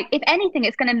not like, if anything,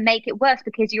 it's going to make it worse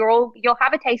because you'll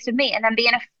have a taste of meat and then be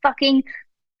in a fucking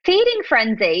feeding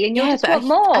frenzy and you'll just want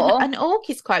more. An orc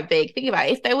is quite big. Think about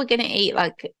it. If they were going to eat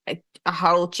like a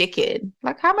whole chicken,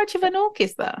 like how much of an orc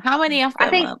is there? How many of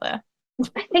them are there?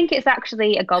 I think it's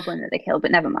actually a goblin that they killed, but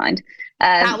never mind.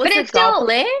 That was a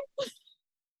goblin?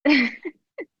 I'm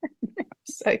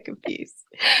so confused.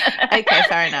 Okay,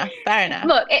 fair enough.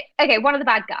 Look, one of the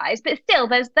bad guys, but still,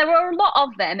 there were a lot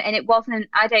of them, and it wasn't.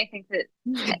 I don't think that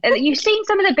you've seen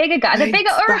some of the bigger guys, the bigger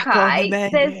Uruk-hai.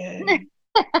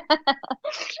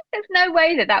 There's no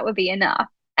way that would be enough.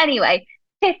 Anyway,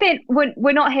 Pippin,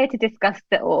 we're not here to discuss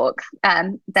the orcs.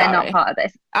 They're not part of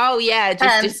this. Oh yeah,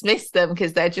 just dismiss them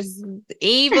because they're just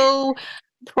evil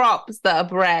props that are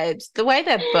bred, the way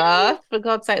they're birthed, for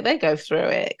God's sake, they go through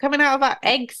it. Coming out of that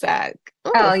egg sac.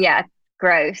 Oh yeah,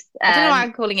 gross. I don't know why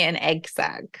I'm calling it an egg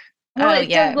sac. Well, Oh it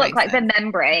yeah, does it look makes like sense. the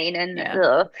membrane and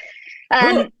Yeah.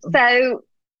 so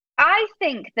I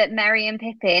think that Merry and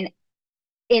Pippin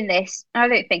in this, I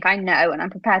don't think I know, and I'm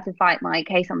prepared to fight my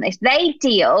case on this. They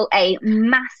deal a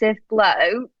massive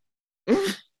blow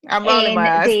I'm rolling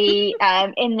my eyes.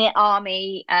 in the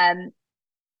army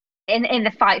in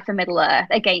the fight for Middle Earth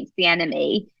against the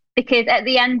enemy, because at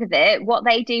the end of it, what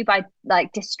they do by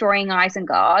like destroying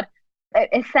Isengard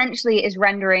essentially is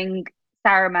rendering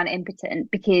Saruman impotent,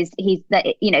 because they've They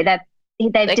can't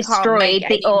make destroyed the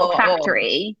any Orc more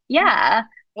factory. orcs. Yeah.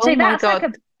 Oh So my that's like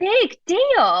God. a big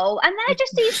deal. And they're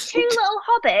just these two little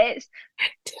hobbits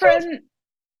from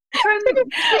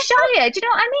the Shire. Do you know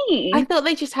what I mean? I thought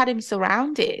they just had him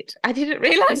surrounded. I didn't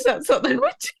realize that's what they were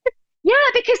doing. Yeah,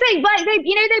 because the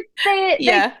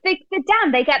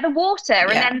dam, they get the water,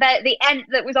 and Yeah. then the ant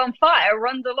that was on fire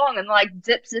runs along and like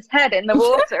dips his head in the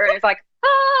water, and it's like,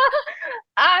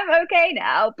 I'm okay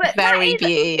now. But Very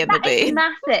Beauty and the that is Beast.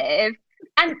 massive.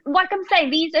 And like I'm saying,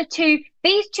 these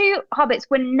two hobbits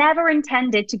were never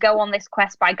intended to go on this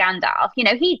quest by Gandalf.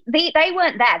 They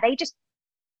weren't there. They just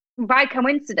by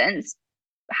coincidence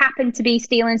happened to be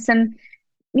stealing some,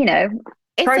 Is it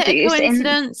a produce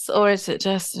coincidence or is it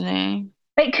destiny?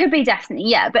 It could be destiny,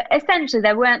 yeah, but essentially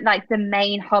they weren't like the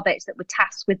main hobbits that were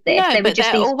tasked with this. No, They were but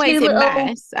just they're these always two in little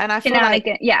mess. And I feel like,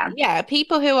 yeah,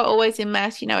 people who are always in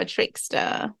mess, a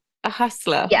trickster, a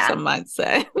hustler, yeah, some might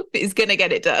say, is going to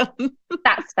get it done.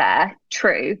 that's fair,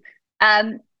 true.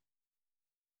 But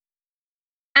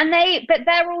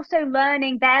they're also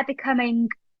learning. They're becoming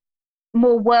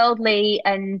more worldly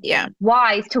and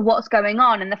wise to what's going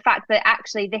on, and the fact that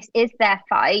actually this is their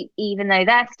fight, even though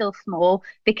they're still small,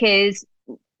 because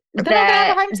they don't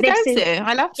have a home to go to.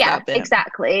 I loved that bit.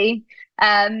 Exactly.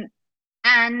 And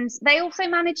they also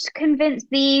managed to convince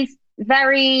these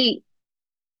very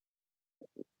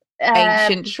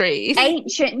ancient trees.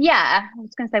 Ancient, yeah. I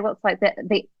was going to say, what's like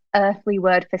the earthly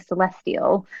word for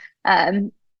celestial?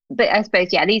 But I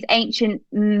suppose, yeah, these ancient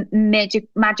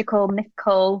magical,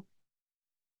 mythical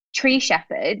tree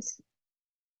shepherds,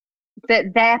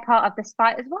 that they're part of this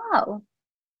fight as well.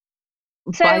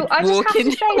 So I just have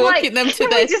to say, walking them to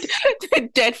their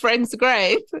dead friend's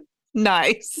grave.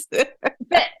 Nice. But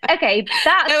okay,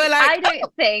 I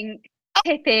don't think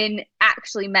Pippin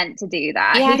actually meant to do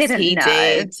that. Yes, he didn't know.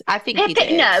 Did. I think he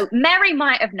did. No, Merry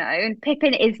might have known.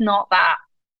 Pippin is not that.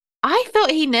 I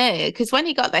thought he knew, because when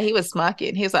he got there, he was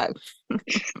smirking. He was like,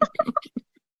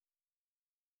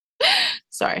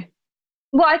 sorry.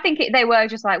 Well, I think they were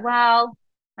just like, well,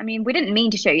 I mean, we didn't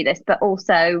mean to show you this, but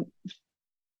also,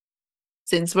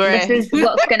 since this is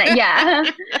what's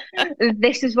gonna,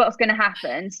 this is what's gonna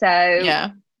happen. So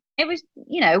yeah, it was,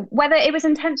 whether it was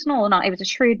intentional or not, it was a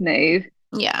shrewd move.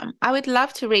 Yeah, I would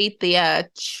love to read the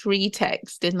tree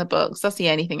text in the books. That's the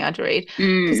only thing I'd read,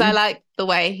 because I like the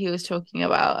way he was talking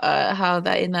about how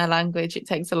that in their language it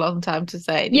takes a long time to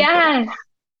say anything. Yeah,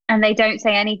 and they don't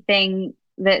say anything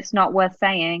that's not worth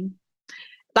saying.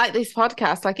 Like this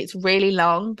podcast, like it's really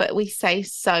long, but we say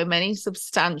so many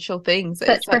substantial things.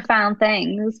 Such profound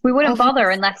things. We wouldn't bother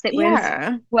unless it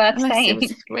was worth saying. It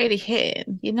was really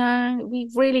hitting, we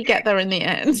really get there in the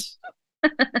end.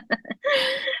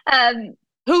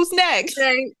 Who's next?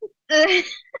 So, who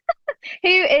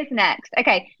is next?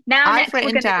 Okay, now I've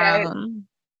written down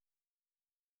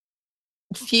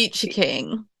Future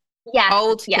King,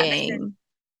 Old King,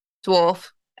 Dwarf,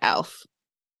 Elf.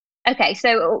 Okay,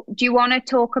 so do you want to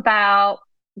talk about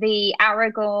the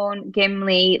Aragorn,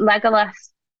 Gimli,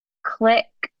 Legolas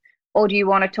clique, or do you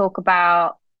want to talk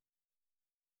about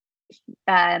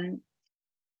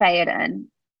Theoden?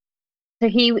 So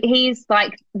he's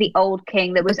like the old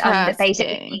king that was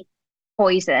basically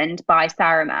poisoned by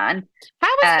Saruman.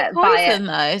 How was he poisoned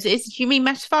though? Do you mean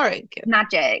metaphoric?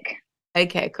 Magic.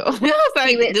 Okay, cool. I was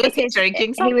like, was he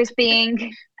drinking something? He was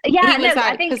being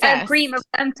I think Grima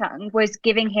Wormtongue was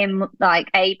giving him like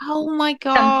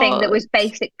something that was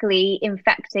basically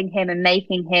infecting him and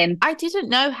making him. I didn't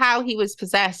know how he was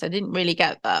possessed. I didn't really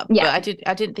get that. Yeah. But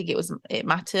I didn't think it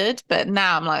mattered. But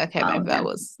now I'm like, okay, maybe that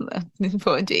was the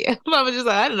important deal. I was just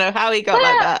like, I don't know how he got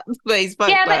like that. But he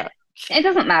spoke but it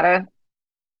doesn't matter.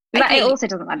 But it also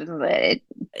doesn't matter, does it?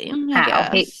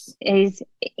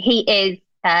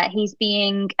 How he's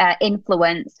being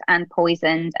influenced and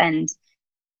poisoned and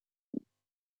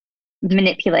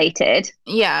manipulated.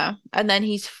 Yeah, and then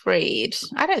he's freed.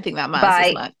 I don't think that matters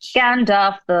as much.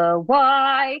 Gandalf the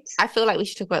White. I feel like we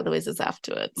should talk about the wizards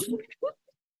afterwards.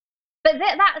 But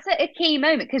that's a key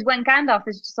moment because when Gandalf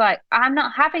is just like, I'm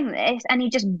not having this, and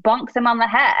he just bonks him on the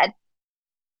head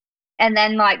and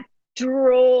then like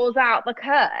draws out the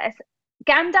curse.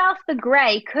 Gandalf the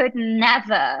Grey could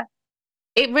never.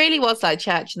 It really was like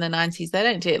church in the 90s. They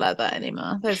don't do it like that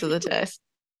anymore. Those are the days.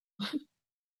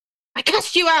 I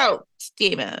cast you out,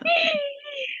 demon.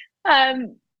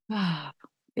 It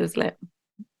was lit.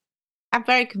 I'm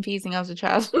very confusing as a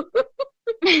child.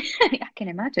 I can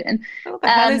imagine. What the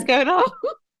hell is going on?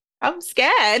 I'm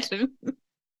scared.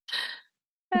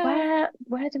 Where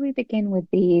do we begin with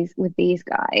these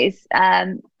guys?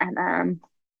 And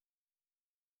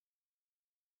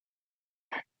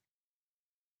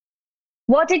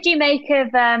what did you make of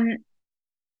oh,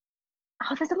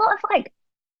 there's a lot of like,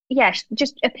 yeah,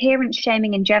 just appearance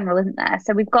shaming in general, isn't there?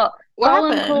 So we've got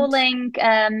Gollum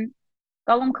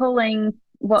calling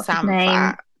what's his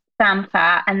name? Sam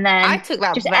fat, and then I took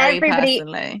that just very everybody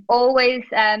personally. always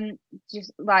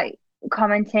just like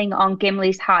commenting on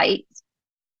Gimli's height.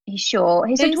 He's short.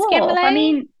 He's a dwarf. Gimli? I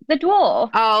mean, the dwarf.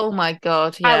 Oh my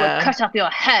God, yeah. I would cut off your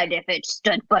head if it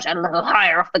stood but a little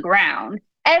higher off the ground.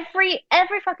 Every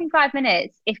fucking 5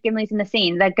 minutes, if Gimli's in the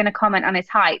scene, they're gonna comment on his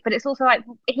height. But it's also like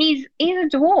he's a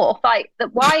dwarf. Like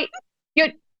that. Why you're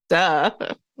duh.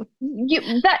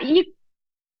 You.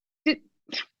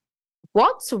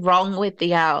 What's wrong with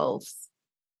the elves?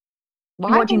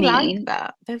 Why what do you like mean?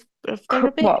 that? They're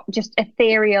a bit what, just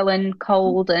ethereal and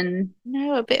cold and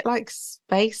no, a bit like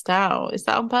spaced out. Is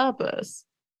that on purpose?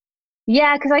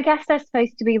 Yeah, because I guess they're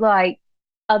supposed to be like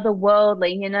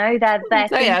otherworldly, you know? They're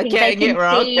thinking they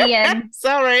can see and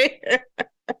sorry.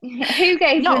 Who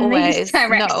gave them these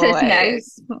director's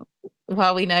notes?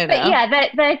 Well, we know but now. Yeah,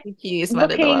 they're looking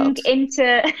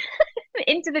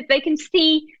into they can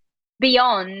see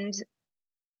beyond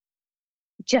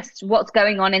just what's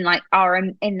going on in like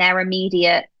in their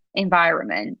immediate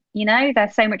environment. You know,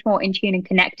 they're so much more in tune and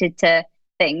connected to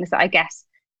things that I guess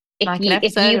if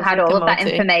you had all of that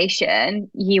information,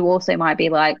 you also might be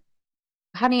like,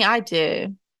 honey, I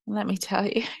do. Let me tell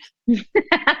you.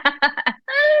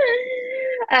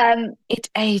 It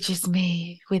ages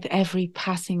me with every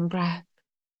passing breath.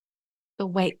 The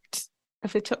weight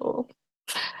of it all.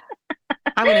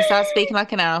 I'm going to start speaking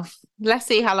like an elf. Let's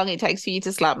see how long it takes for you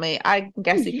to slap me. I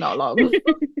guess it's not long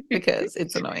because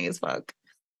it's annoying as fuck.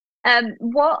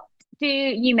 What do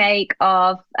you make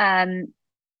of and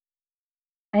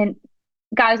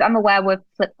guys, I'm aware we're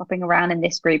flip-flopping around in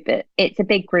this group, but it's a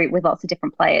big group with lots of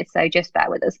different players, so just bear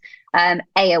with us.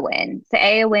 Eowyn. So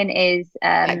Eowyn is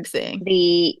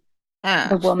the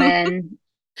woman.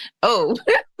 Oh.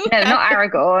 No, not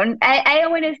Aragorn.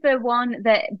 Eowyn is the one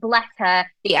that, bless her,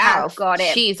 the elf. Got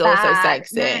it. She's also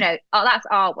sexy. No. Oh, that's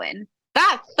Arwen.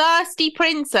 That thirsty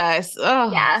princess.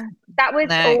 Oh, yeah, that was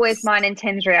always mine and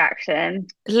Tim's reaction.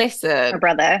 Listen, my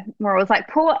brother, where I was like,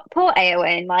 poor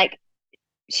Eowyn, like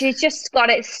she's just got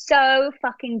it so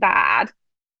fucking bad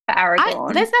for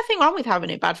Aragorn. There's nothing wrong with having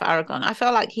it bad for Aragorn. I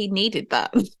feel like he needed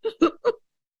that. He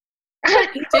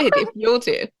did, if you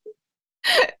did.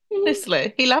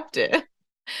 Honestly, he loved it.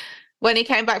 When he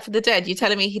came back from the dead, you're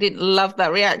telling me he didn't love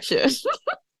that reaction?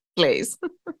 Please.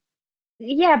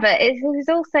 Yeah, but it's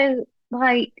also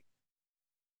like,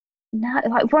 no,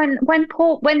 like when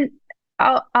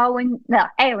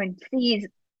Eowyn sees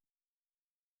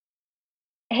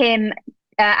him,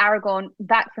 Aragorn,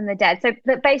 back from the dead. So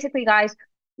basically, guys,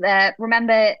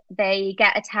 remember they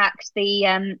get attacked.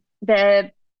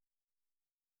 The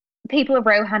people of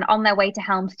Rohan on their way to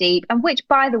Helm's Deep, and which,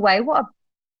 by the way,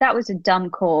 that was a dumb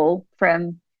call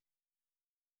from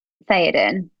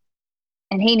Theoden,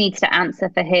 and he needs to answer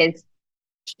for his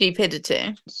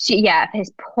stupidity.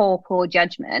 His poor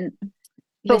judgment.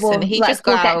 Listen, he just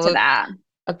got get to that.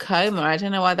 A coma. I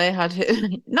don't know why they had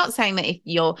it. Not saying that if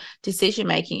your decision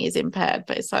making is impaired,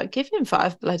 but it's like, give him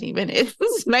 5 bloody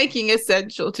minutes making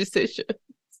essential decisions.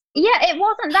 Yeah, it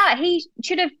wasn't that. He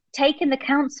should have taken the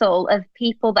counsel of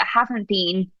people that haven't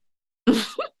been in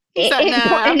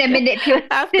a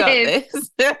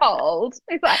manipulative hold.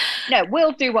 It's like, no,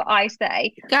 we'll do what I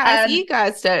say. Guys, you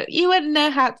guys don't. You wouldn't know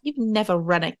how. You've never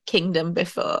run a kingdom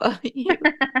before.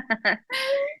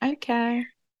 Okay.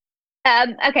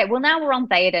 Okay, well, now we're on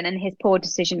Theoden and his poor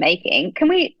decision making. Can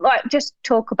we just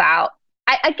talk about?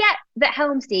 I get that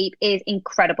Helm's Deep is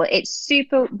incredible. It's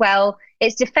super well.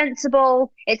 It's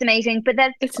defensible. It's amazing. But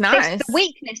there's the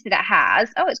weakness that it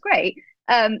has. Oh, it's great.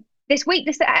 This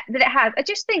weakness that it has. I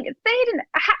just think Theoden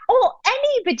or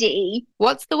anybody.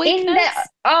 What's the weakness? In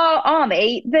our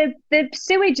army, the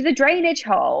sewage, the drainage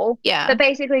hole. Yeah. That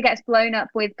basically gets blown up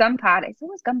with gunpowder. It's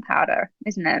always gunpowder,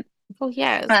 isn't it? Well,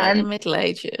 yeah. It's like the Middle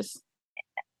Ages.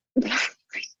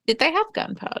 Did they have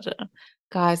gunpowder?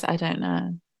 Guys, I don't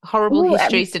know. Horrible Ooh,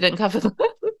 histories didn't cover them.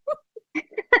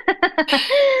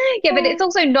 yeah, but it's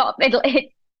also not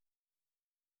it's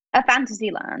a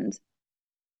fantasy land.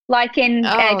 Like in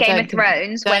Oh, Game of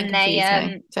Thrones, don't when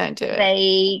confuse me. Don't do it.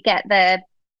 they get the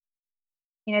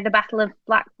Battle of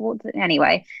Blackwater.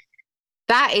 Anyway,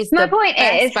 that is my the point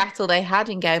best battle they had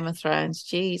in Game of Thrones.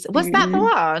 Jeez, was that the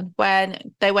one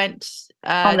when they went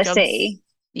on the sea?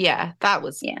 Yeah, that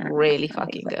was really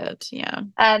fucking good. Yeah.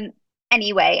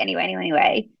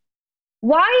 Anyway.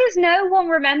 Why is no one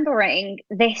remembering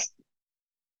this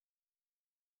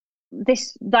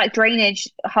like drainage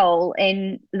hole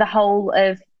in the whole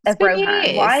of Rohan?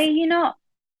 Years. Why are you not?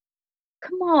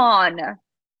 Come on.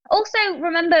 Also,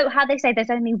 remember how they say there's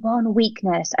only one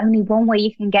weakness, only one way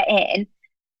you can get in.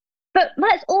 But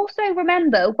let's also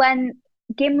remember when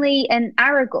Gimli and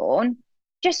Aragorn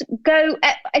just go.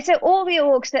 So all the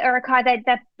orcs that are kind of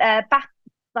they're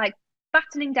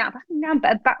battening down,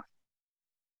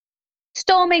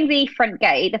 storming the front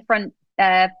gate,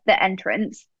 the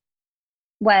entrance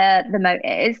where the moat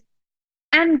is,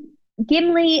 and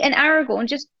Gimli and Aragorn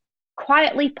just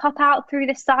quietly pop out through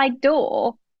the side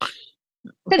door.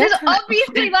 So there's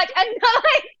obviously like another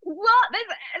what? There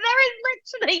is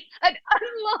literally an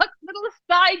unlocked little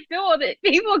side door that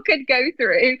people could go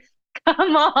through.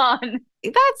 Come on.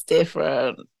 That's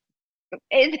different.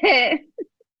 Is it?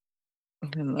 I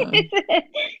don't know. Is it?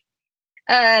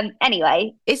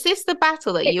 Anyway. Is this the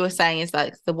battle that you were saying is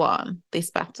like the one, this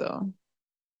battle?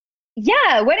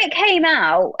 Yeah, when it came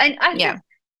out, and I think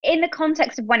in the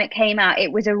context of when it came out,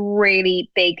 it was a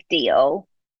really big deal.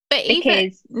 But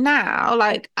even now,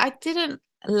 like, I didn't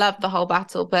love the whole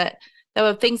battle, but there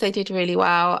were things they did really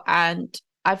well. And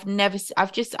I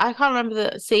can't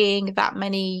remember seeing that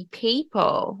many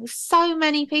people. So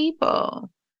many people.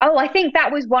 Oh, I think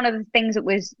that was one of the things that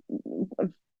was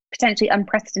potentially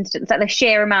unprecedented. It's like the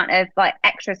sheer amount of like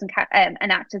extras and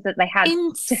actors that they had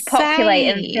to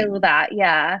populate and fill that.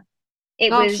 Yeah.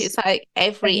 It's like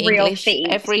every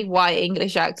white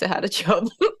English actor had a job.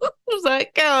 I was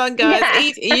like, come on, guys, are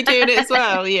you doing it as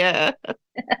well? Yeah.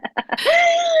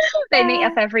 They meet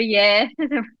up every year.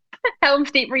 Helm's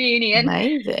Deep reunion.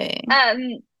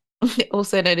 Amazing.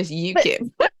 Also known as UKIP.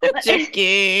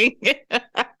 Joking.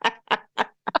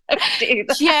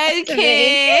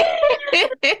 Joking.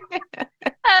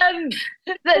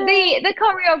 The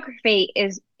choreography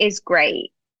is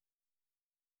great.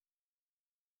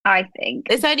 I think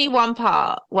there's only one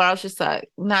part where I was just like,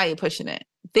 now you're pushing it.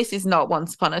 This is not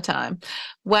Once Upon a Time.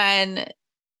 When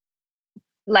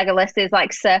Legolas is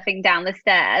like surfing down the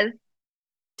stairs.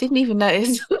 Didn't even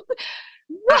notice.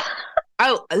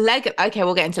 Okay,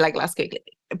 we'll get into Legolas quickly.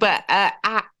 But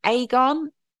Aragorn,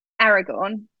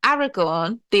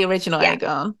 the original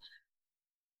Aragorn.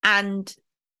 And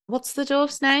what's the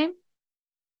dwarf's name?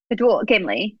 The dwarf,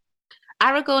 Gimli.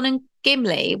 Aragorn and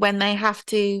Gimli, when they have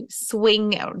to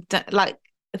swing, like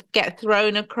get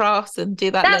thrown across and do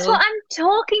that. That's what I'm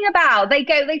talking about. They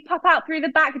pop out through the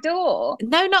back door.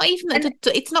 No, not even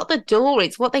it's not the door.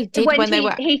 It's what they did when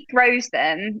he throws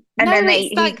them, and then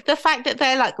it's like the fact that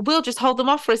they're like, we'll just hold them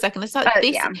off for a second. It's like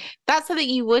this. Yeah. That's something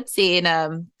you would see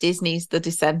in Disney's The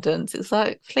Descendants. It's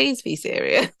like, please be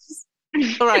serious.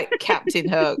 All right, Captain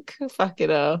Hook, fuck it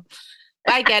up.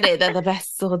 I get it, they're the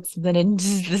best swordsmen in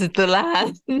the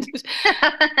land.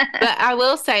 But I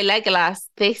will say Legolas,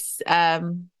 this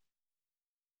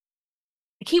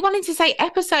I keep wanting to say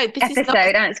episode. This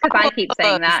episode, and it's because I keep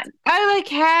saying that. Oh,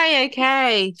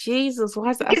 okay. Jesus,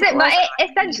 why is that? Because it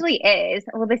essentially is.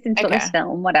 Well, this is this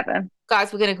film, whatever.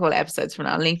 Guys, we're going to call it episodes from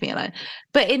now. Leave me alone.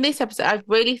 But in this episode, I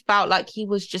really felt like he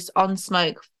was just on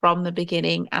smoke from the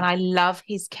beginning, and I love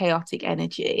his chaotic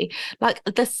energy. Like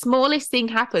the smallest thing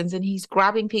happens, and he's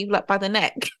grabbing people up by the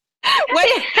neck. when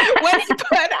he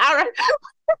put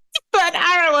an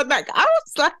arrow on that, I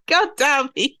was like, God damn,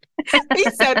 he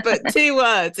said but 2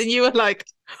 words, and you were like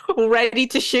ready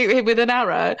to shoot him with an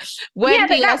arrow.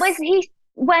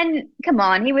 Come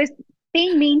on, he was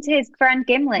being mean to his friend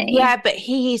Gimli. Yeah, but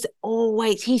he's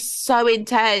so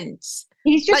intense.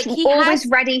 He's just like, always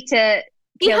ready to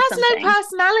kill something. No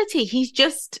personality. He's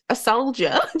just a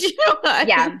soldier. Do you know what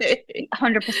I mean?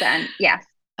 100%. Yes.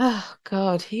 Oh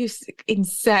God, he was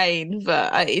insane,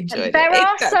 but I enjoyed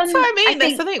it.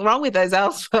 There's something wrong with those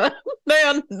elves. They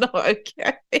are not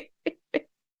okay.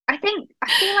 I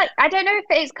feel like I don't know if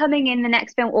it's coming in the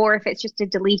next film or if it's just a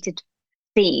deleted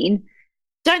scene.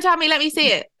 Don't tell me, let me see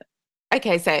it.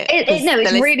 Okay, say it.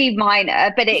 It's really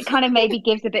minor, but it kind of maybe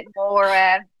gives a bit more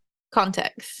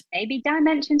context. Maybe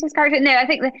dimension to his character. No, I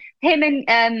think him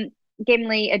and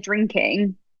Gimli are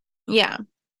drinking. Yeah.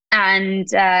 And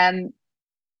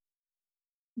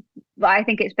I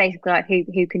think it's basically like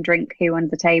who can drink who under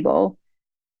the table.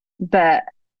 But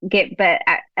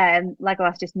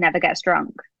Legolas just never gets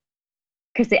drunk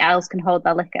because the elves can hold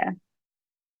their liquor.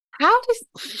 How does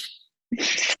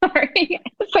Sorry,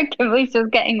 forgive me,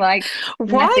 just getting like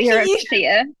why do messier and you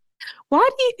messier. why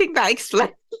do you think that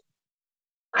explains?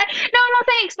 No, I'm not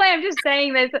saying explain. I'm just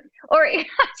saying this, or I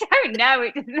don't know.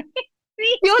 It just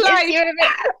You're like, you're a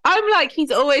bit, I'm like,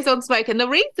 he's always on smoke. And the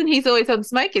reason he's always on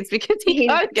smoke is because he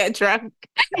can't get drunk.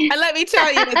 And let me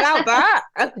tell you, without that,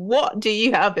 what do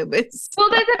you have in this? well,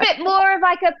 there's a bit more of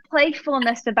like a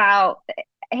playfulness about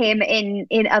him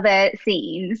in other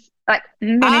scenes. Like oh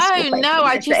no,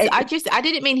 I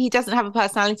didn't mean he doesn't have a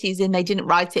personality, as in they didn't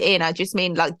write it in. I just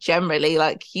mean like generally,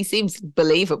 like he seems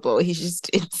believable. He's just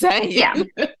insane. Yeah.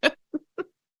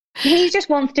 He just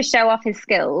wants to show off his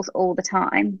skills all the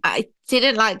time. I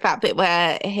didn't like that bit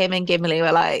where him and Gimli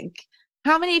were like,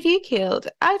 how many have you killed?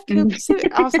 I've killed two.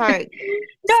 I was like,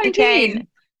 again,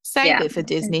 save it for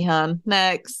Disney, hon.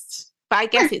 Next. But I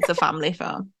guess it's a family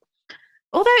film.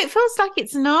 Although it feels like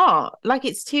it's not. Like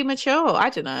it's too mature. I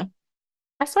don't know.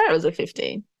 I swear it was a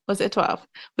 15. Was it a 12?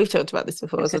 We've talked about this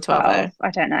before. Was it a 12?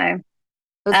 I don't know.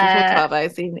 Was it 12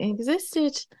 I've seen it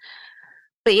existed?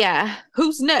 But yeah,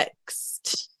 who's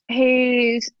next?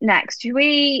 Who's next? Do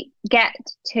we get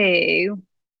to? Do you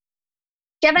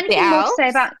have anything more to say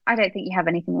about? I don't think you have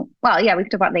anything. Well, yeah, we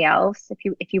could talk about the elves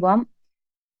if you want.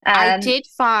 I did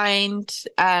find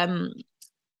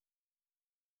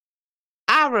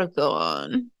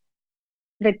Aragorn.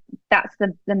 That's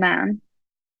the man.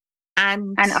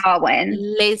 And Arwen.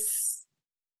 Liz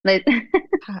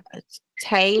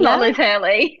Taylor. Not Liz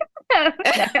Hurley. No,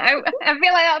 I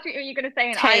feel like that's what you're going to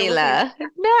say. Taylor.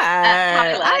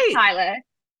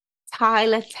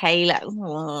 Tyler Taylor.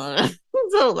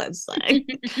 That's all I'm saying.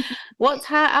 What's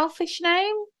her elfish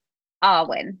name?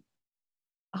 Arwen.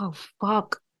 Oh,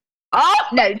 fuck. Oh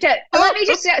no! Let me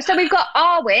just. So we've got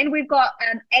Arwen. We've got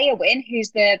Eowyn,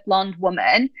 who's the blonde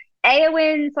woman.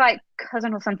 Eowyn's like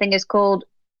cousin or something is called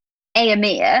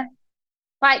Eomer.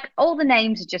 Like all the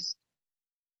names are just.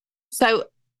 So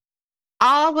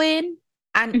Arwen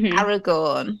and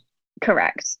Aragorn.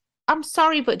 Correct. I'm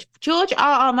sorry, but George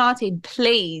R.R. Martin,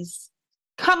 please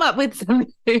come up with some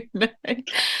new names.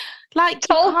 Like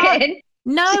Tolkien.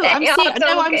 No,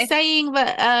 I'm saying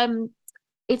that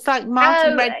it's like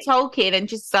Martin read Tolkien and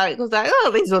just like was like,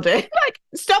 oh, these will do. Like,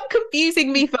 stop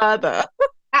confusing me further.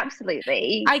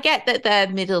 Absolutely. I get that they're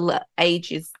Middle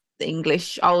Ages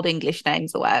old English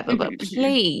names or whatever, but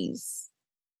please,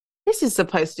 this is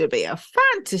supposed to be a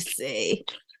fantasy.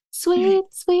 Sweet,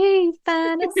 sweet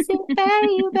fantasy,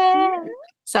 baby.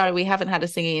 Sorry, we haven't had a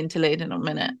singing interlude in a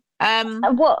minute.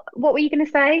 What were you going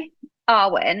to say?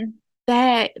 Arwen.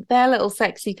 Their little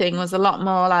sexy thing was a lot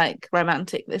more like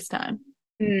romantic this time.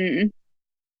 Maybe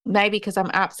because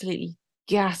I'm absolutely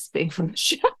gasping from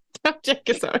shock. I'm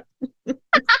joking, sorry.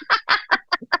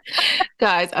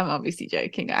 Guys, I'm obviously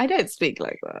joking. I don't speak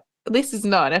like that. This is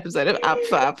not an episode of Ab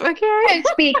Fab, okay? I don't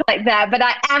speak like that, but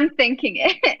I am thinking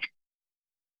it.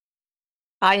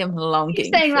 I am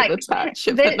longing for like, the touch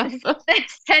of the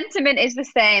sentiment is the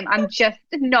same. I'm just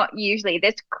not usually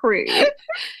this crude.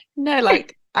 No,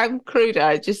 like I'm cruder.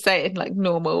 I just say it in like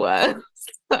normal words.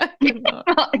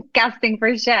 Gasping for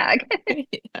a shag. Then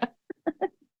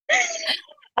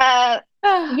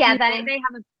they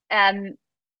have a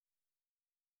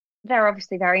they're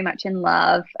obviously very much in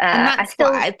love. And that's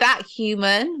that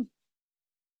human,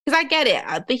 because I get it.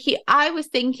 I was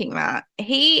thinking that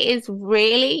he is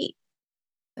really.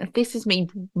 This is me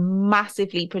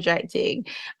massively projecting,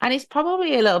 and it's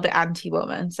probably a little bit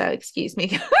anti-woman. So excuse me,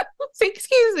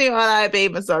 excuse me while I be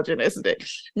misogynistic.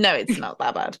 No, it's not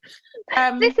that bad.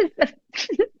 This is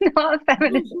not a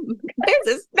feminist. This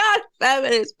is not a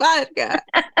feminist podcast.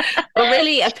 We're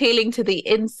really appealing to the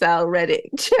incel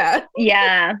Reddit chat.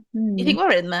 Yeah. You think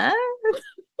we're in there?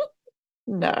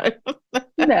 No.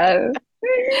 No,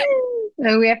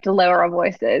 we have to lower our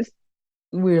voices.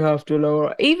 We have to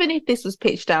lower. Even if this was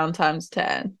pitched down times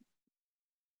 10.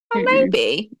 Or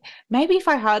maybe if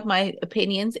I heard my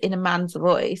opinions in a man's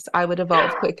voice, I would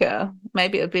evolve quicker.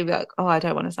 Maybe it would be like, oh, I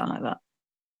don't want to sound like that.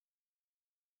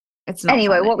 It's not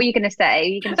anyway, funny. What were you going to say? Are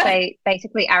you going to say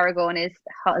basically Aragorn is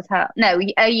hot as hell? No,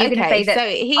 are you going to say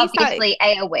that he's obviously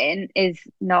like, Eowyn is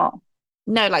not?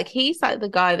 No, like he's like the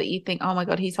guy that you think, oh my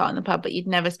God, he's hot in the pub, but you'd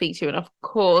never speak to. And of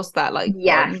course that like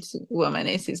blonde woman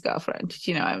is his girlfriend.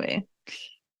 Do you know what I mean?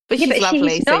 But she's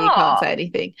lovely, so you can't say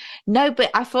anything. No, but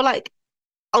I feel like,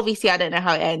 obviously, I don't know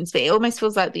how it ends, but it almost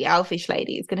feels like the elfish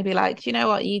lady is going to be like, do you know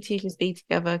what? You two just be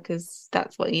together because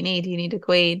that's what you need. You need a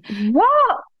queen.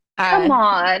 What? Come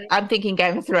on. I'm thinking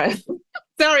Game of Thrones.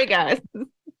 Sorry, guys.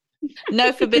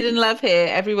 No forbidden love here.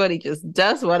 Everybody just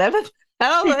does whatever the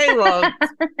hell they want.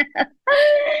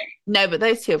 No, but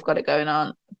those two have got it going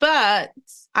on. But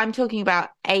I'm talking about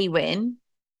Awin.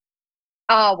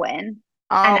 Arwen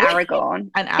and Aragorn.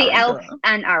 And Aragorn. The elf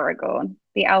and Aragorn.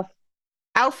 The elf.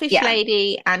 Elfish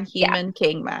lady and human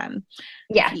king man.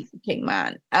 Yes. King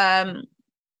man.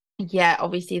 Yeah,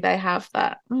 obviously they have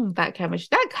that chemistry.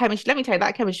 That chemistry, let me tell you,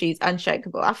 that chemistry is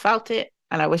unshakable. I felt it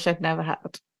and I wish I'd never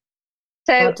had.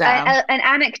 So an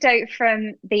anecdote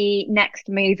from the next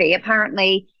movie,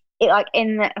 apparently it like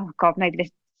in the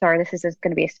this is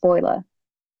going to be a spoiler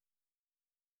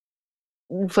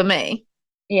for me.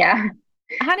 Yeah.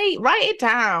 Honey, write it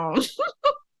down.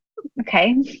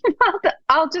 Okay.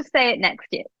 I'll just say it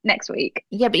next week.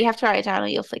 Yeah, but you have to write it down or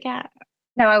you'll forget.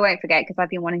 No, I won't forget because I've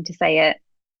been wanting to say it.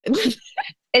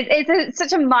 It's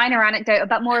such a minor anecdote,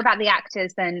 but more about the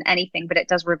actors than anything, but it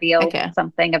does reveal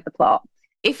something of the plot.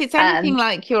 If it's anything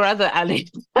like your other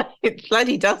anecdote, it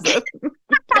bloody doesn't.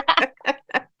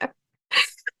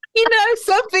 You know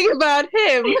something about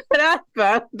him that I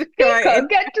found.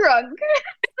 Get drunk.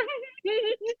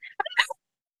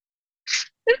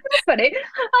 This is funny.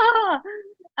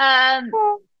 I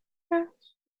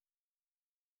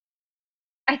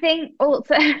think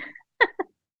also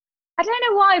I don't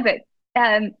know why, but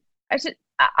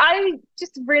I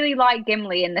just really like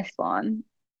Gimli in this one.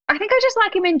 I think I just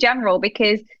like him in general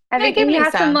because I think he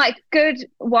has some like good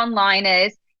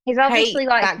one-liners. He's obviously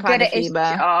like good at his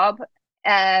job.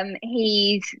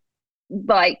 He's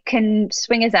like can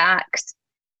swing his axe.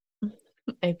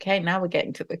 Okay, now we're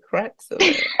getting to the crux of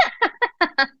it.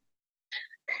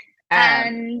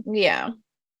 And yeah,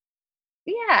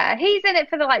 he's in it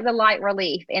for the light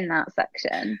relief in that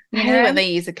section. I hate when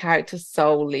they use a character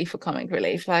solely for comic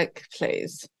relief, like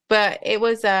please. But it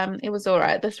was all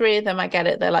right. The three of them, I get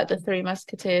it. They're like the Three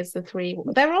Musketeers.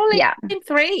 They're all in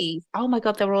threes. Oh my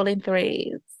god, they're all in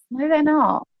threes. No, they're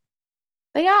not.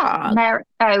 They are. Merry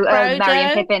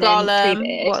and Pippin Gollum,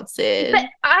 and what's it?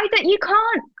 But you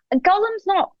can't. Gollum's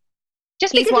not.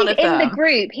 Just because he's in the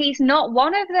group, he's not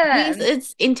one of them.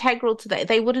 It's integral to that.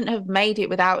 They wouldn't have made it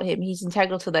without him. He's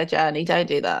integral to their journey. Don't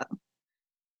do that.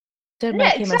 Don't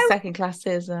make him a second-class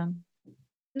citizen.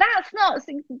 That's not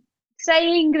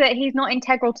saying that he's not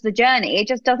integral to the journey. It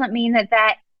just doesn't mean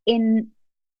that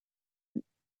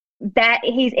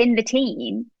he's in the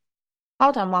team.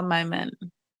 Hold on one moment.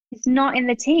 He's not in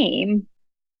the team.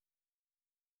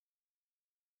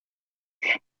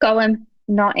 Gollum,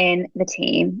 not in the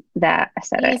team. There, I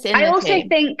said it. I also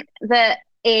think that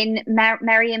in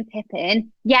Merry and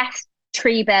Pippin, yes,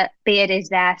 Treebeard is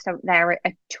there, so they're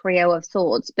a trio of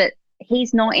swords, but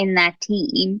he's not in their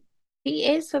team. He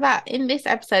is, so that in this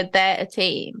episode, they're a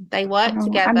team. They work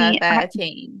together, they're a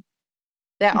team.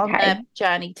 They're on their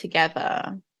journey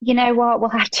together. You know what?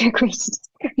 We'll have to agree to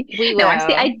disagree. We will. No,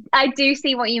 I do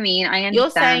see what you mean. I understand.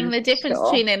 You're saying the difference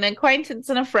between an acquaintance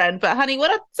and a friend, but honey, we're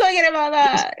not talking about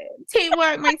that.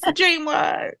 Teamwork makes the dream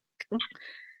work.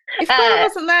 If Gollum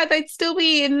wasn't there, they'd still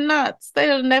be nuts. They'd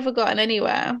have never gotten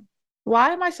anywhere.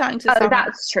 Why am I starting to sound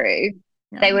that's true.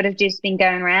 Yeah. They would have just been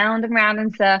going round and round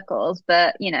in circles,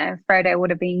 but Frodo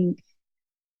would have been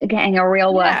getting a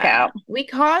real workout. We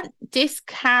can't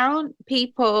discount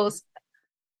people's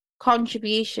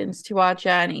contributions to our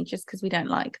journey just because we don't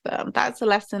like them. That's a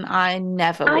lesson I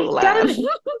never will learn. I don't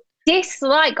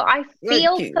dislike. I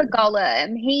feel for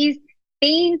Gollum. He's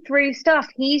been through stuff.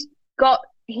 He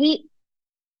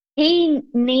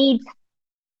needs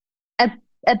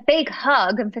a big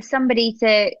hug, and for somebody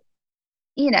to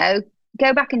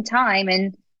go back in time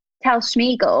and tell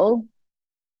Smeagol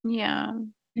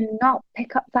not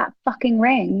pick up that fucking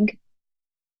ring.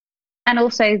 And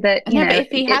also that, but if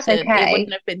he hadn't, it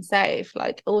wouldn't have been safe.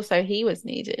 Like, also, he was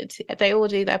needed. They all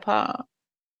do their part.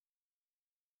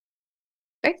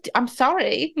 I'm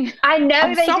sorry. I know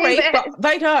I'm sorry, but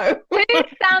they don't. Who's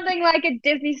sounding like a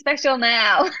Disney special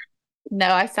now? No,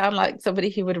 I sound like somebody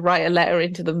who would write a letter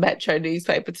into the Metro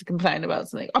newspaper to complain about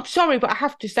something. I'm sorry, but I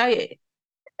have to say it.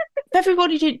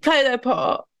 Everybody didn't play their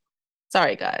part.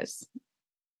 Sorry, guys.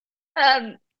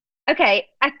 Okay.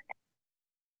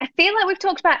 I feel like we've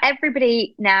talked about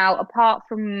everybody now, apart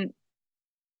from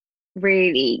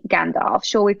really Gandalf.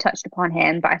 Sure, we've touched upon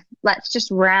him, but let's just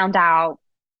round out.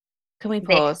 Can we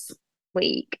pause? This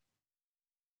week.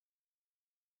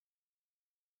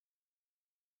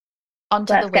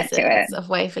 Onto the Wizards of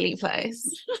Waverly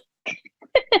Place.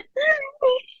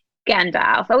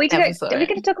 Gandalf. Are we going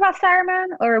to talk about Saruman,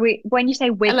 or are we? When you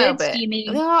say wizards, do you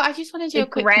mean? No, I just want to do a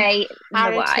quick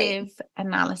comparative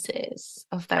analysis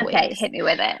of their wigs. Okay, hit me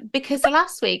with it. Because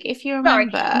last week, if you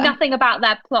remember, nothing about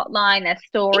their plot line, their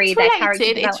story, their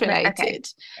character development. It's related. Okay.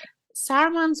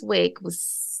 Saruman's wig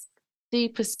was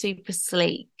super, super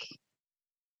sleek.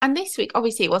 And this week,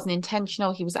 obviously, it wasn't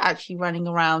intentional. He was actually running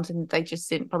around, and they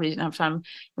just probably didn't have time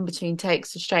in between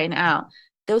takes to straighten it out.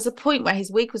 There was a point where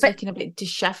his wig was looking a bit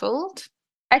disheveled.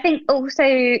 I think also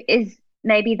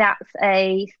maybe that's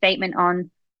a statement on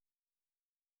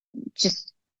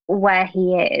just where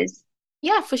he is.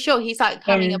 Yeah, for sure. He's like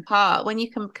coming apart when you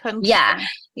when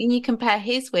you compare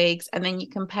his wigs, and then you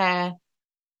compare.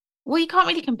 Well, you can't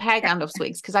really compare Gandalf's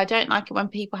wigs because I don't like it when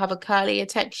people have a curlier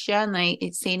texture and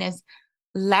it's seen as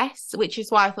less, which is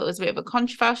why I thought it was a bit of a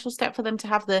controversial step for them to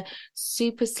have the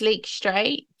super sleek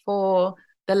straight for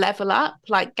the level up.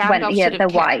 Like Gandalf should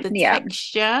have kept the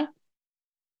texture,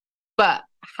 but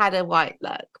had a white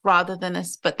look rather than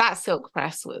but that silk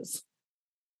press was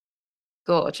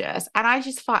gorgeous. And I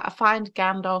just find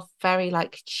Gandalf very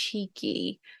like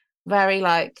cheeky, very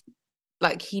like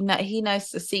he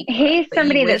knows the secret. He's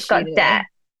somebody that's got depth,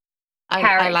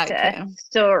 character, I like him.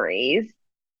 Stories.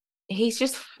 He's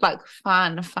just like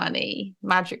fun, funny,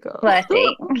 magical,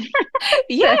 flirty.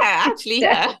 Yeah, actually,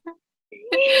 yeah.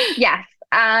 Yes,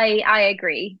 I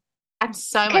agree. And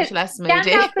so much less moody.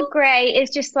 Gandalf the Grey is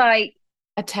just like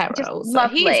a terror. So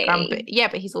he's grumpy. Yeah,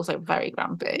 but he's also very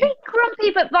grumpy. He's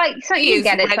grumpy, but like, so you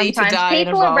get it sometimes.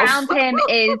 People around him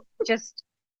is just,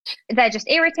 they're just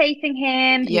irritating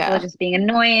him. People are just being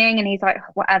annoying, and he's like,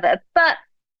 whatever. But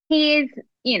he is,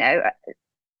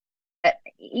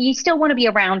 you still want to be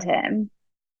around him.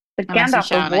 But Gandalf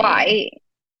the White,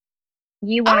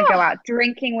 you want to go out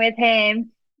drinking with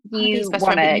him. You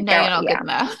want to you're not good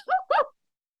enough.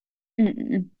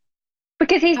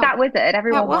 Because he's that wizard.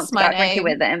 Everyone wants to go out drinking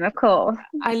with him, of course.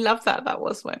 I love that. That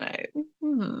was my name.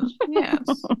 Yes.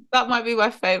 That might be my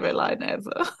favourite line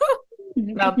ever.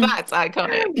 Now that's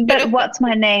iconic. But what's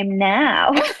my name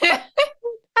now? I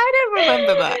don't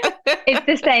remember that. It's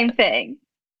the same thing.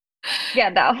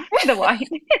 Gandalf the White.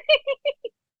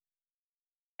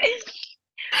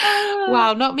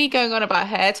 Wow, not me going on about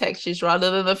hair textures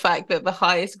rather than the fact that the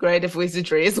highest grade of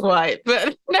wizardry is white,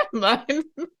 but never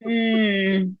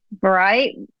mind.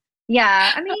 Right?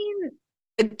 Yeah, I mean,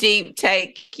 a deep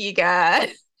take you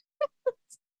get.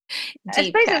 I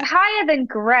suppose it's higher than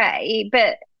grey,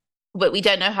 but we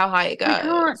don't know how high it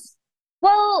goes.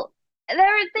 Well,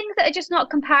 there are things that are just not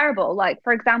comparable. Like,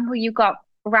 for example, you've got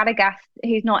Radagast,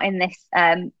 who's not in this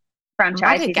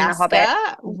franchise. He's in The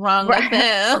Hobbit. Wrong with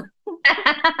him.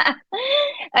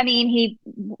 I mean, he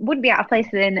wouldn't be out of place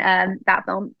in that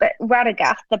film, but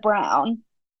Radagast the Brown.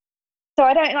 So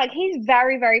I don't he's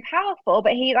very, very powerful,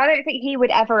 but I don't think he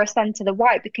would ever ascend to the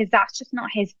White because that's just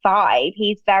not his vibe.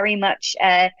 He's very much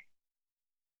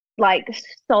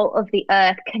salt of the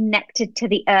earth, connected to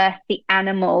the earth, the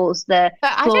animals, the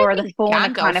flora, the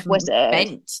fauna kind of wizard.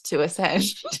 Meant to ascend.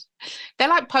 They're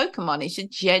like Pokemon. It's a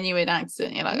genuine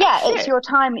accident. You're like, it's your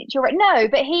time. It's your no,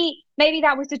 but maybe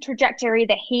that was the trajectory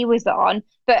that he was on,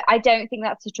 but I don't think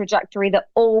that's the trajectory that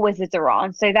all wizards are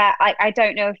on. So that I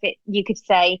don't know if you could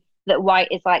say that White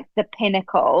is like the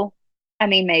pinnacle. I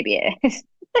mean, maybe it is.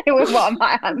 It was what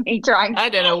me trying. I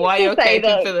don't know why you're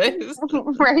caping for this.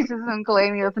 Racism,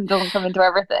 colonialism doesn't come into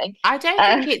everything. I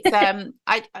don't think it's.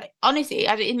 I honestly,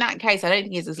 in that case, I don't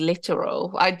think it's as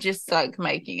literal. I just like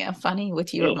making a funny,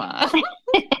 witty remark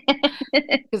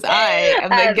because I am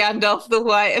the Gandalf the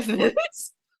White of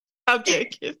this. I'm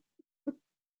joking.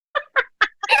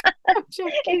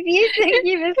 If you think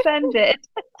you've ascended,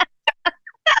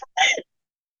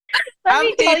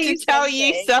 I'm here to tell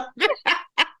you something.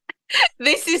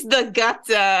 This is the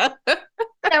gutter.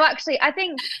 No, actually, I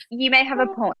think you may have a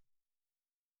point.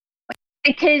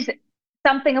 Because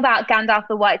something about Gandalf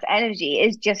the White's energy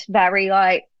is just very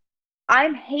like,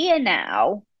 I'm here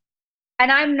now,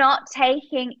 and I'm not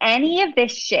taking any of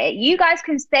this shit. You guys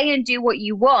can stay and do what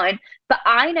you want, but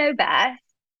I know best.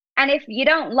 And if you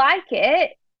don't like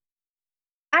it,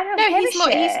 I don't give a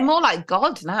shit. He's more like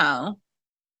God now.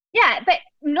 Yeah, but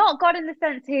not God in the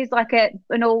sense he's like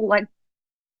an all like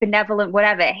benevolent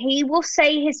whatever. He will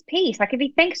say his piece. Like if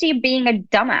he thinks you're being a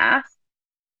dumbass.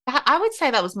 I would say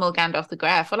that was more Gandalf the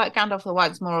Grey. I feel like Gandalf the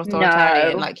White's more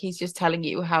authoritarian. Like he's just telling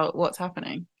you what's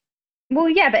happening. Well,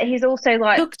 yeah, but he's also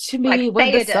like, look to me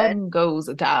when the sun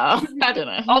goes down. I don't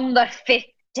know. On the 5th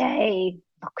day,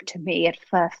 look to me at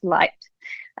first light.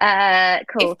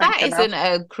 Cool. If that isn't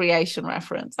a creation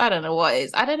reference, I don't know what is.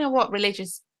 I don't know what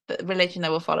religion they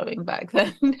were following back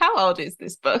then. How old is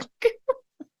this book?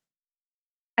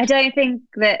 I don't think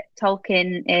that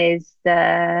Tolkien is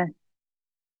very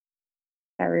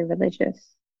religious.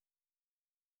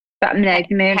 But no, do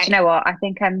you Hey, know what? I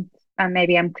think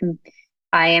maybe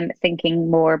I am thinking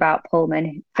more about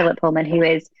Philip Pullman, who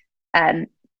is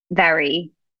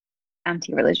very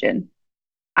anti-religion.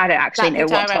 I don't actually that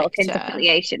the know what Tolkien's director.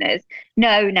 affiliation is.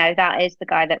 No, that is the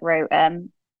guy that wrote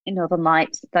Northern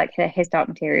Lights, like his Dark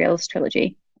Materials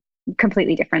trilogy.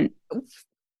 Completely different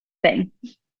thing.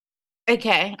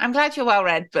 Okay, I'm glad you're well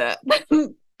read, but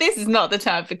this is not the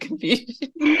time for confusion.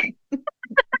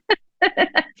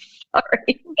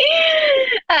 Sorry.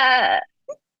 Uh,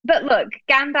 but look,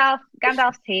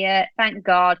 Gandalf's here, thank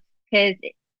God, because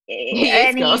He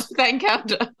is God, any thank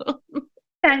God.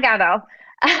 thank Gandalf.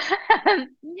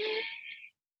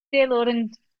 Dear Lord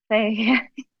and Savior.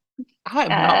 I'm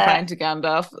not Uh, friend to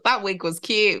Gandalf. That wig was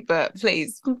cute, but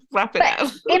please wrap it but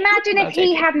up. imagine if No, he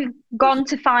joking. hadn't gone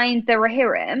to find the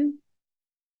Rohirrim,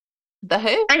 The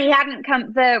who? and he hadn't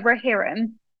come the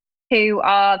Rohirrim, who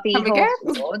are the Come again?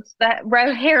 horse lords, the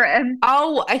Rohirrim.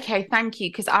 Oh, okay, thank you.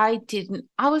 Because I didn't.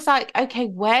 I was like, okay,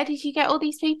 where did you get all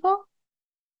these people?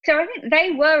 So I think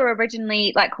they were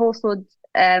originally like horse lords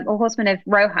or horsemen of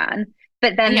Rohan,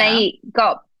 but then Yeah, they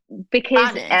got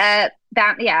because banished.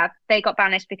 they got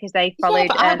banished because they Yeah, followed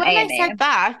but when they Éomer. said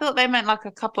that, I thought they meant like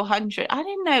a couple hundred. I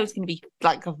didn't know it was going to be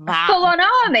like that Full on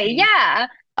army, many. yeah.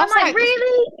 I I'm was like, like,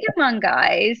 really? Come on,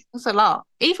 guys. that's a lot.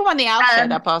 Even when the elf showed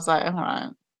Um, up, I was like, all right.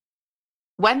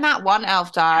 When that one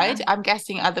elf yeah. died, I'm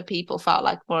guessing other people felt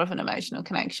like more of an emotional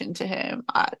connection to him.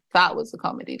 That was a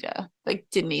comedy death. They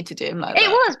didn't need to do him like It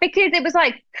that. was because it was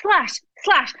like slash,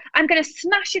 slash. I'm gonna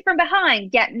smash you from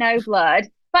behind, yet no blood.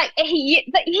 Like he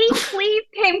cleaved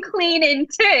him clean in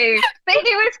two, but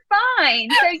he was fine.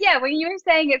 So yeah, when you were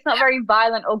saying it's not very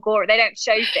violent or gory, they don't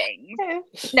show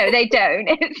things. No, they don't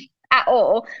at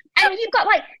all. And you've got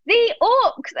like the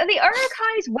orcs, the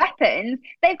Uruk-hai's weapons.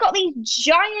 They've got these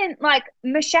giant like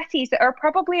machetes that are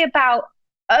probably about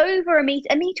over a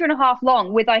meter and a half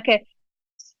long, with like a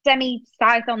semi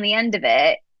scythe on the end of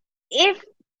it. If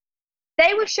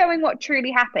they were showing what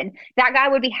truly happened, that guy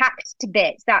would be hacked to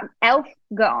bits. That elf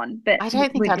gone, but I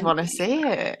don't think we I'd didn't want to see. see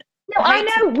it. No, I I hate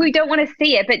to, know we don't want to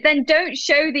see it, but then don't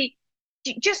show the.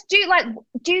 Just do like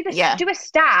yeah. do a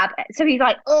stab. So he's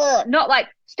like, ugh, not like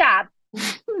stab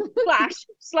slash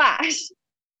slash.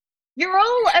 You're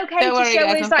all okay Don't to worry, show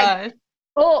guys, his I'm like fine.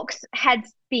 orcs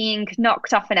heads being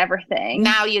knocked off and everything.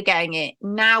 Now you're getting it.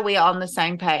 Now we are on the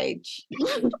same page.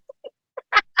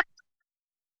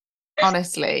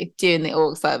 Honestly, doing the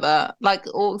orcs like that. Like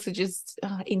orcs are just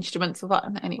instruments of that.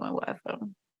 Anyway, whatever.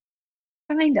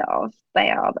 Kind of, they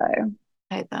are though.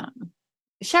 I hate that.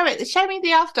 Show me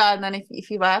the after, and then if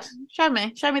you're bad, show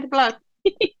me the blood.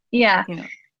 Yeah. You know,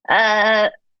 Uh,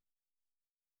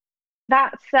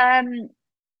 that's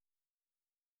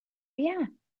yeah.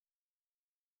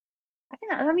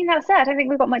 I mean, that's it. I don't think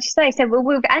we've got much to say. So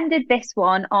we've ended this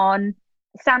one on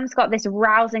Sam's got this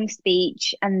rousing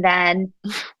speech, and then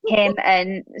him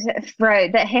and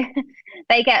Frodo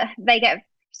they get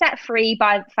set free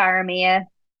by Faramir,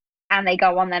 and they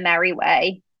go on their merry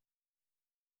way.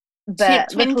 But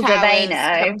Twin little do they Towers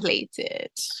know, completed.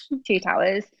 Two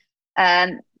Towers.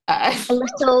 Um, Uh,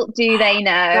 little do they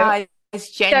know. guys,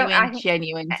 So I think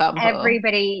genuine fumble.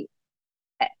 everybody,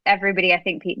 everybody, I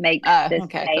think makes the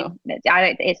Okay, same. cool. I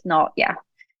don't. It's not. Yeah.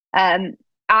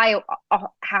 I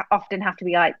often have to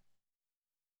be like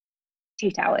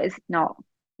Two Towers, not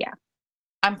yeah.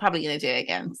 I'm probably gonna do it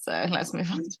again, so let's move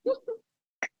on.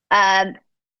 Um,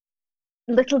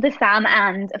 little does Sam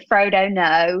and Frodo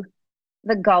know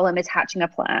that Gollum is hatching a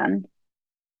plan.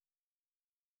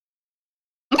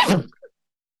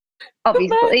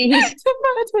 Obviously, Imagine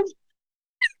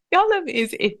Gollum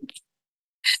is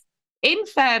in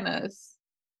fairness,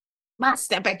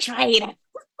 master betrayed. So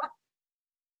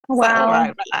all well,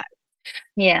 right, relax.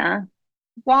 yeah,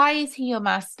 Why is he your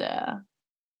master?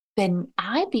 Then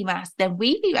I'd be master, then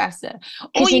we'd be master. Or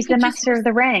because you he's the could just master of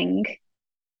the ring.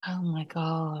 oh my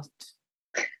God.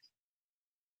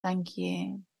 Thank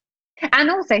you. And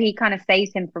also, he kind of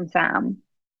saves him from Sam.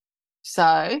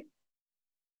 So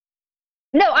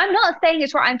No, I'm not saying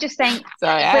it's right. I'm just saying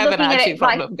sorry, I we're have an looking at attitude it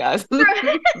like problem, guys.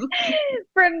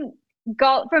 from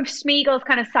from Smeagol's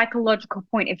kind of psychological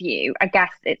point of view. I guess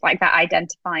it's like that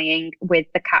identifying with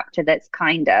the captor that's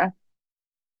kinder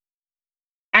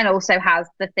and also has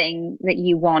the thing that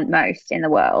you want most in the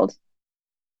world.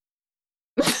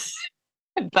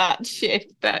 That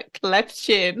shit, that cleft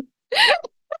chin.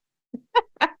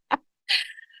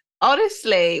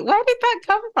 Honestly, where did that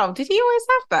come from? Did he always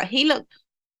have that? He looked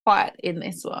quiet in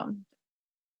this one.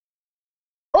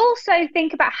 Also,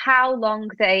 think about how long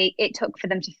it took for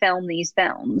them to film these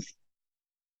films.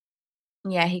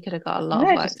 Yeah, he could have got a lot of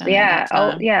Yeah, work just done in that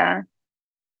time. yeah.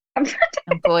 I'm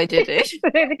And boy, did it. I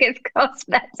don't think it's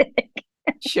cosmetic.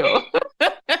 Sure.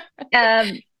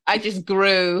 Um, I just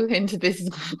grew into this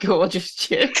gorgeous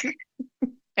chick.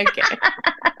 Okay.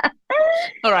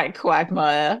 All right,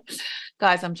 Quagmire.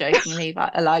 Guys, I'm joking. Leave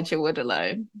Elijah Wood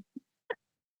alone.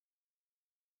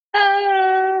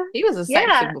 He was a sex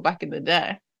yeah. symbol back in the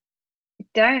day.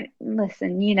 Don't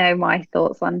listen. You know my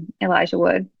thoughts on Elijah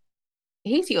Wood.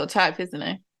 He's your type, isn't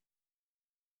he?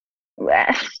 Well,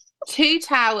 Two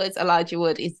Towers, Elijah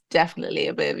Wood is definitely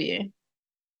a bit of you.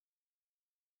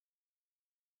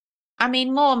 I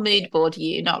mean, more mood board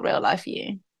you, not real life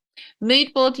you.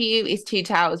 Mood board you is Two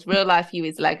Towers. Real life you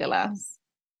is Legolas.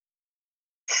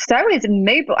 so is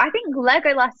Mooble. I think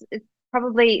Legolas is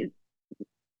probably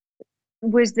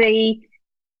was the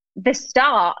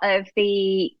start of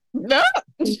the No.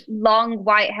 long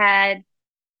white-haired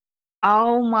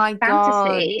Oh my God.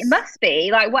 fantasy. It must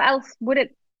be. Like, what else would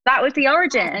it? That was the Oh,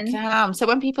 origin. damn. So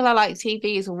when people are like,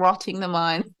 TV is rotting the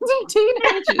minds of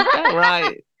teenagers, they're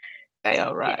right. They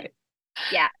are right.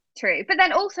 Yeah, true. But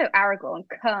then also Aragorn,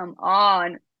 come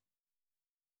on.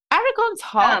 Aragorn's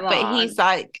hot, Come but on. he's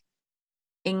like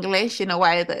English in a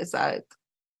way that's like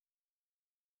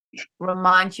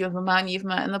reminds you of a man you've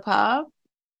met in the pub.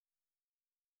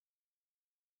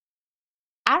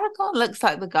 Aragorn looks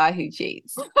like the guy who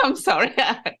cheats. I'm sorry,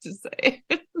 I had to say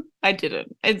it. I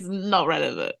didn't. It's not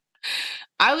relevant.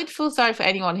 I would feel sorry for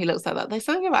anyone who looks like that. There's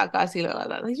something about guys who look like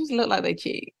that. They just look like they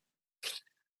cheat.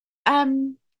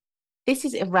 This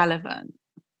is irrelevant.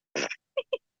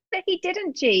 But he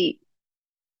didn't cheat.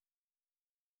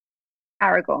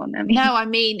 Aragorn. I mean, No, I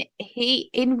mean he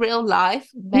in real life.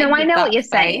 no, I know what you're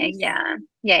face, saying. Yeah,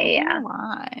 yeah.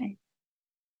 Why?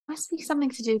 Must be something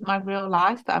to do with my real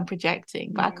life that I'm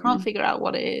projecting, but I can't figure out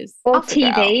what it is. Or I'll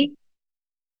figure TV.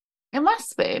 It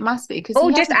must be. It must be because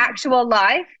Or just actual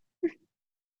life.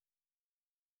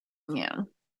 Yeah.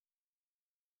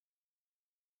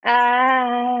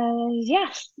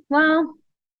 Yes. Well,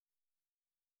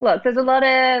 look, there's a lot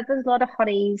of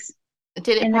hotties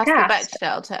Did it in the pass the cast.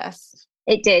 Bechdel test?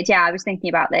 It did, yeah. I was thinking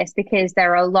about this because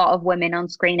there are a lot of women on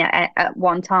screen at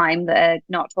one time that are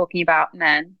not talking about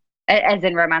men, as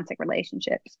in romantic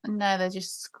relationships. No, they're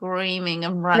just screaming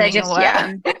and running They're just, away.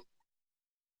 yeah.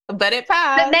 But it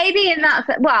passed. But maybe in that,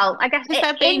 well, I guess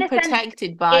they're being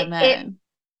protected by men. It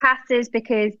passes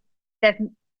because there's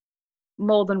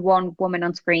more than one woman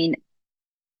on screen.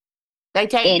 They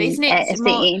don't. Isn't it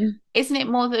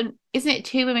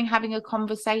two women having a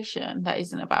conversation that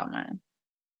isn't about men?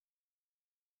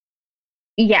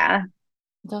 Yeah.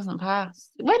 It doesn't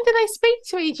pass. When do they speak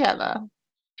to each other?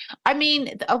 I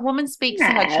mean, a woman speaks to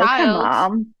her child. Come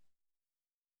on.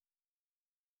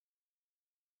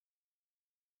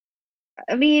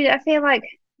 I mean, I feel like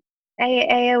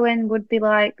Eowyn would be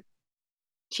like,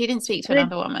 she didn't speak to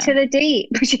another woman. To the deep.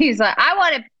 She's like, I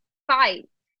want to fight.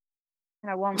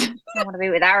 And I want to be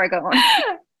with Aragorn.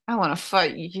 I want to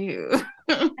fight you.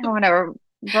 I want to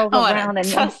roll around and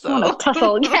tussle. I want to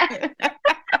tussle. Yeah.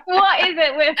 What is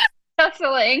it with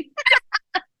tussling?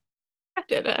 I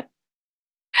don't know.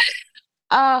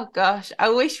 Oh gosh, I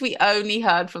wish we only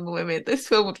heard from the women. This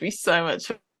film would be so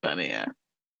much funnier.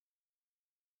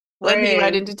 When he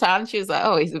rode into town, she was like,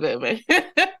 "Oh, he's a bit of me."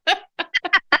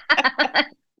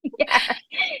 Yeah,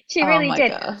 she really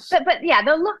did. Gosh. But yeah,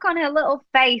 the look on her little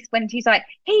face when she's like,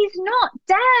 "He's not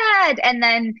dead," and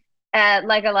then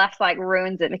Legolas like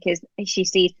ruins it because she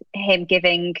sees him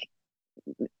giving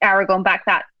Aragorn back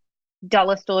that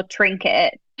dollar store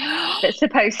trinket that's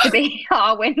supposed to be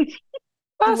Arwen's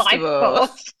life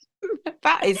force.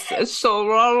 That is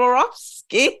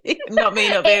Swarovski. Not me,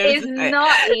 not it is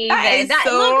not even. That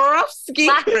Swarovski.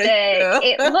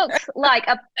 It looks like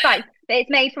it's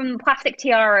made from plastic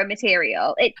tiara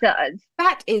material. It does.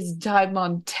 That is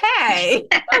Diamante.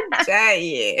 How dare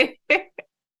you?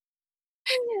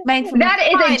 Made from that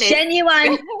is a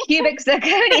genuine cubic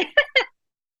zirconia.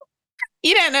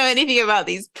 You don't know anything about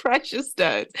these precious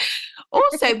stones.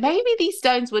 Also, maybe these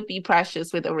stones would be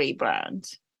precious with a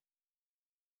rebrand.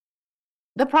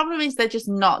 The problem is they're just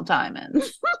not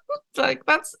diamonds. Like,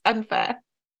 that's unfair.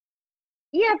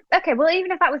 Yeah, okay, well,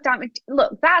 even if that was diamond,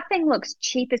 look, that thing looks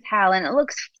cheap as hell and it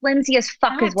looks flimsy as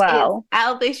fuck as well.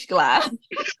 Elvish glass.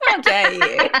 How dare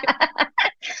you?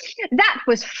 That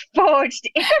was forged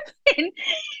in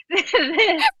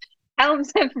the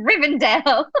Helms of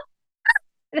Rivendell.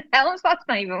 The Helms, that's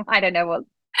not even, I don't know what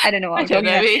I don't know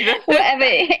either. Whatever,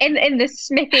 in the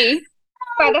smithy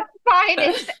by the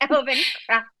finest elven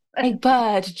craft. A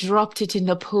bird dropped it in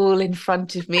the pool in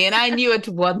front of me, and I knew at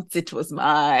once it was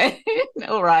mine.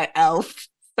 All right, elf.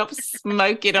 Stop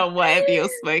smoking on whatever you're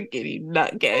smoking, you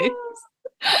nutcase.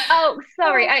 Oh,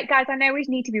 sorry, guys. I know we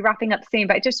need to be wrapping up soon,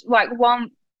 but just like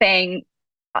one thing,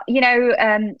 we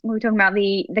were talking about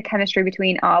the chemistry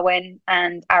between Arwen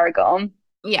and Aragorn.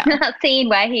 Yeah. That scene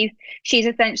where she's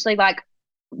essentially like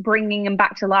bringing him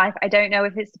back to life. I don't know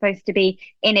if it's supposed to be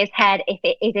in his head, if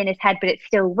it is in his head, but it's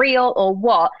still real or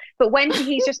what. But when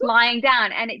he's just lying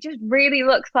down, and it just really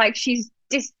looks like she's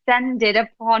descended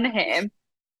upon him.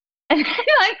 And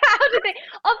like, how did they?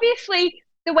 Obviously,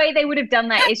 the way they would have done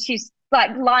that is she's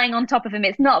like lying on top of him.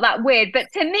 It's not that weird, but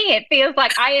to me, it feels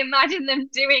like I imagine them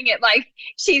doing it like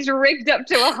she's rigged up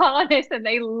to a harness and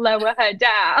they lower her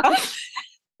down.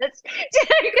 That's because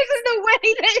of the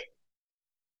way that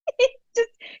it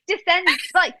just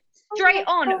descends like straight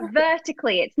on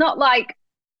vertically. It's not like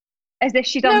as if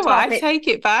she's on top. I take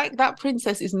it back. That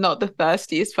princess is not the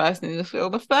thirstiest person in the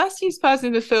film. The thirstiest person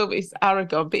in the film is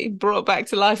Aragorn being brought back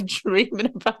to life, dreaming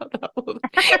about that woman.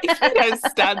 If you don't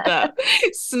stand up,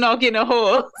 snogging a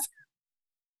horse,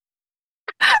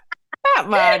 that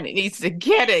man needs to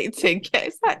get it together.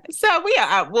 Like, so we are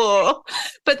at war,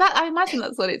 but that I imagine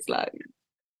that's what it's like.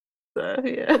 So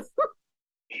yeah.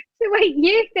 So wait,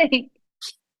 you think?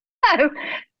 Oh,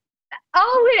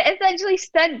 Arwen essentially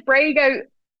sent Brago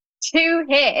to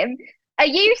him. Are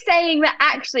you saying that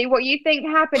actually what you think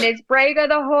happened is Brago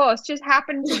the horse just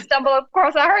happened to stumble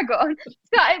across Aragorn,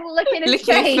 started licking his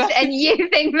face, and you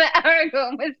think that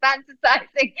Aragorn was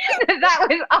fantasizing that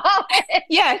was Arwen?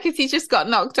 Yeah, because he just got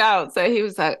knocked out, so he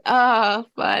was like, "Oh,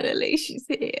 finally she's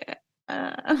here."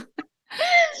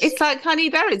 It's like, honey,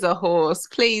 there is a horse.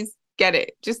 Please get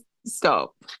it. Just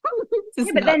stop. Yeah,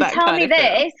 but then tell me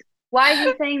this: why is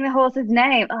he saying the horse's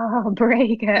name? Oh,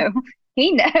 Brago.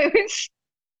 He knows.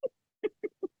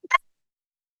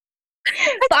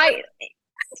 I'll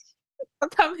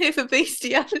come here for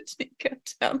bestiality. Go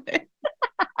tell me.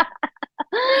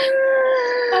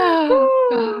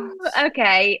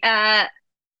 Okay.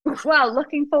 Well,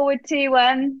 looking forward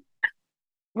to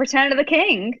Return of the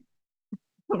King.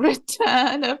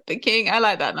 Return of the King. I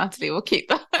like that, Natalie. We'll keep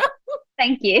that.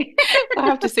 Thank you. I'll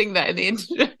have to sing that in the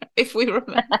intro if we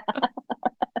remember.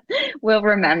 We'll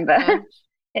remember.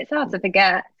 It's hard to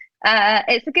forget.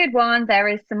 It's a good one. There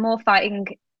is some more fighting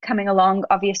coming along,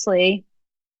 obviously.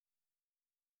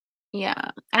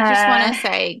 Yeah. I just want to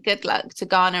say good luck to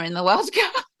Ghana in the World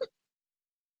Cup.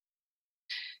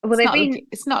 Well,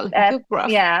 it's not looking good for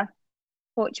us. Yeah.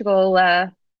 Portugal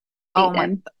beat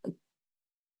them.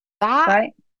 That,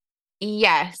 right?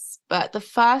 Yes. But the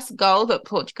first goal that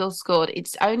Portugal scored,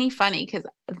 it's only funny because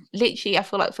literally I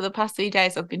feel like for the past 3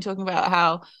 days I've been talking about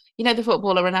how, you know, the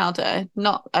footballer Ronaldo,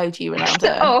 not OG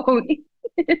Ronaldo. Oh, do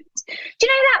you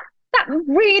know that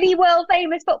really world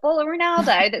famous footballer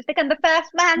Ronaldo that's become the first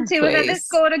man to have ever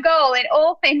scored a goal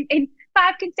in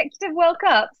 5 consecutive World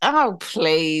Cups? Oh,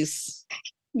 please.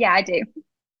 Yeah, I do.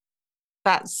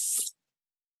 That's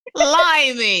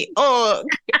limey. Oh,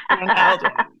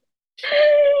 Ronaldo.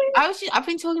 I've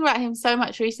been talking about him so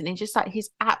much recently, just like his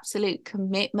absolute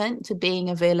commitment to being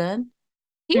a villain.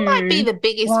 He might be the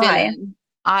biggest villain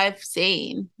I've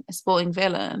seen, a sporting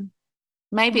villain.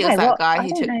 Maybe it was that guy who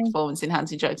took performance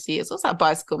enhancing drugs to years. What's that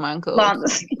bicycle man called?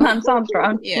 Lance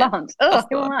Armstrong. Yeah. Lance. Oh,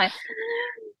 who am I?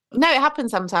 No, it happens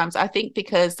sometimes. I think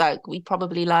because like we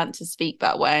probably learned to speak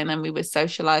that way and then we were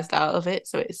socialized out of it,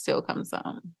 so it still comes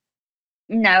on.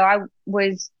 No, I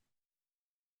was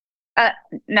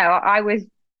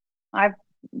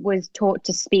taught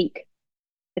to speak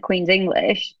the Queen's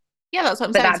English. Yeah, that's what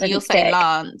I'm saying. So you'll say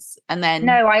Lance, and then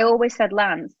no, I always said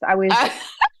Lance. I was.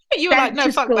 You were like, no,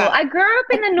 fuck school. that. I grew up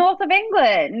in the north of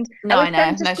England. No, I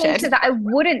know, no shit. So that I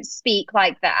wouldn't speak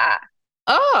like that.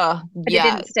 Oh, but it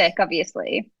didn't stick,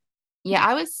 obviously. Yeah,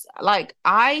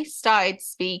 I started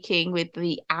speaking with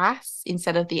the ass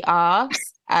instead of the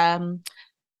arse.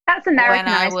 That's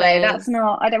Americanized, though. That's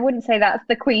not. I wouldn't say that's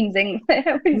the Queen's English.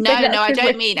 No, I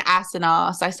don't mean ass and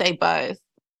arse. I say both.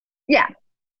 Yeah,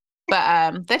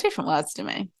 but they're different words to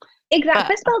me. Exactly,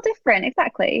 they're spelled different.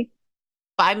 Exactly.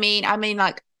 But I mean,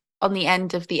 like on the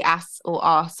end of the ass or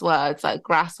arse words, like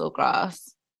grass or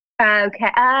grass. Okay.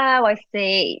 Oh, I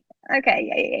see.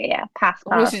 Okay. Yeah. Pass.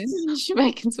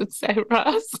 Jamaicans would say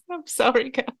ras. I'm sorry,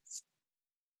 guys.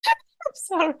 I'm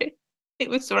sorry. It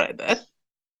was right there.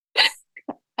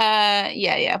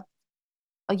 Yeah.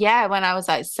 Yeah, when I was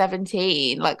like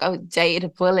 17, like I dated a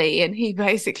bully and he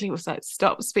basically was like,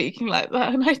 stop speaking like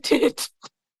that. And I did.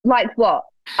 Like what?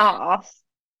 Arse?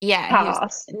 Yeah,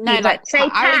 pass. no, You'd like say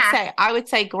pass. I would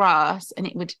say grass, and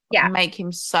it would Yeah, make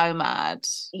him so mad.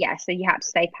 yeah. So you had to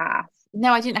say pass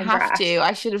No, I didn't and have grass. to.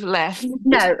 I should have left.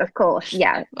 No, of course.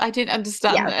 Yeah, I didn't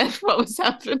understand yeah. that what was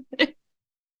happening.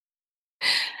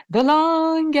 The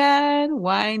long and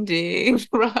winding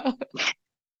road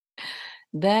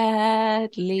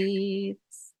that leads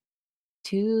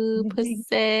to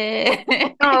possess.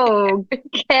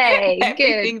 Okay, good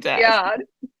Everything does. God.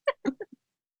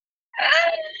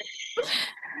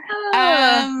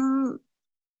 Oh.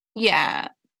 Yeah.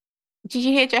 Did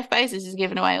you hear Jeff Bezos is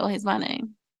giving away all his money?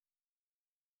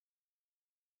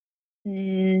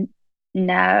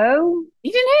 No.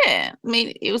 You didn't hear it. I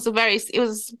mean, it was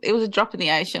a drop in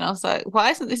the ocean. I was like,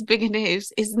 why isn't this bigger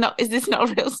news? Is this not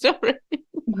a real story?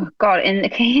 Oh, God, is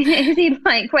he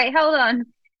like, wait, hold on.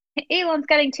 Elon's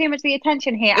getting too much of the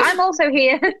attention here. I'm also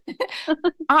here.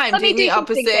 I'm Let me doing the do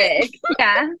something opposite. big.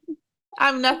 Yeah,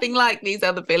 I'm nothing like these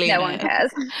other no one billionaires.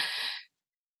 cares.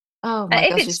 Oh my If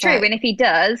gosh, it's true, and if he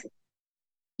does,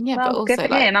 yeah, but well, good also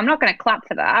for like him. I'm not going to clap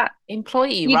for that.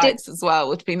 employee You did, rights as well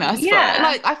would be nice for it. yeah.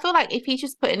 Like I feel like if he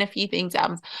just put in a few things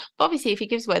out, but obviously if he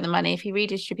gives away the money, if he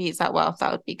redistributes that wealth,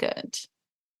 that would be good.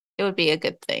 It would be a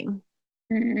good thing.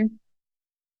 Mm.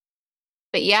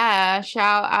 But yeah,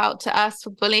 shout out to us for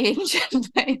bullying Jeff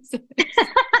Bezos.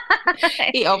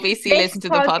 He obviously This listened to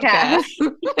the podcast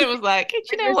podcast. It was like, do you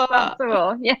is know what?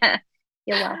 responsible. Yeah,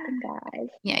 you're welcome, guys.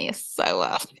 Yeah, you're so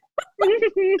welcome. You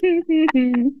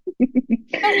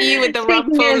with the Speaking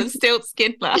rumple of, and stilt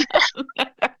skin laugh.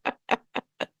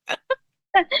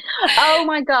 oh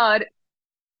my God,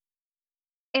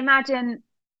 imagine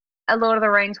a Lord of the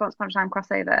Rings Once Upon a Time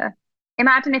crossover.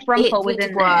 Imagine if It Rumpel was would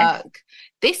in work.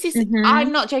 This is, this.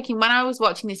 I'm not joking. When I was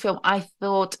watching this film, I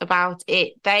thought about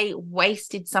it. They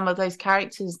wasted some of those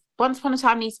characters. Once Upon a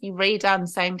Time needs to be redone,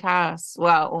 same cast.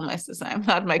 Well, almost the same.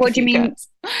 I'd make a What do you few mean? cuts.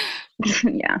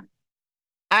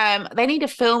 Yeah. They need a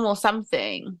film or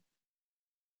something.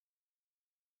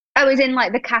 Oh, as in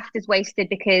like the cast is wasted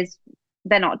because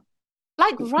they're not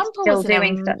Like Rumpel still was an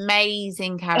doing stuff.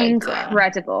 amazing character.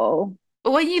 Incredible.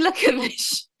 But when you look at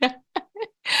this Rumpel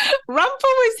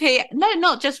was here. No,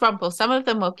 not just Rumpel. Some of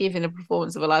them were giving a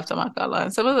performance of a lifetime, I can't lie.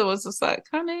 And some of them was just like,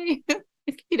 honey,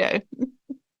 you know.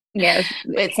 Yeah,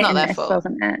 It's hit not and their miss, fault.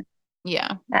 wasn't it?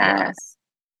 Yeah, it was.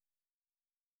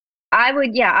 I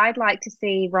would, yeah, I'd like to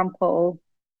see Rumpel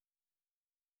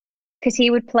because he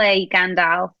would play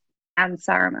Gandalf and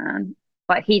Saruman.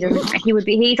 But he doesn't,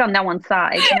 he's on no one's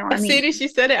side, you know what I As mean? soon as you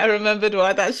said it, I remembered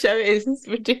why that show is. It's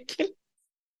ridiculous.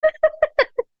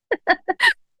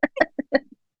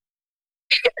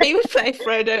 He would play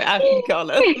Frodo and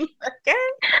Gollum. Okay.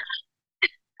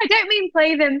 I don't mean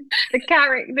play them, the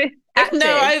character.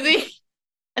 No, I mean,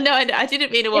 no, I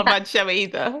didn't mean a Yeah. one-man show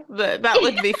either. But that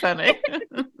would be funny.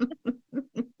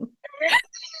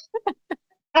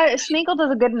 Smeagol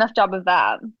does a good enough job of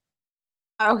that.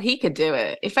 Oh, he could do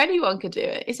it. If anyone could do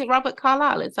it. Is it Robert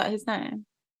Carlyle? Is that his name?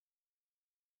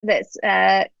 That's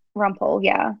Rumpel,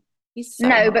 yeah. He's so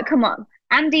No, hot. but come on.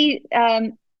 Andy,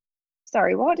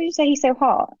 sorry, what did you say? He's so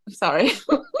hot. Sorry.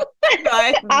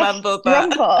 I mumbled that.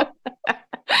 Rumpel.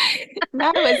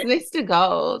 No, it's Mr.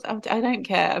 Gold. I don't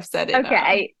care. I've said it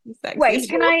Okay. now. Wait,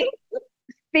 can I,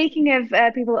 speaking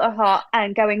of people that are hot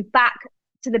and going back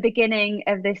to the beginning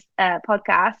of this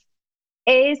podcast,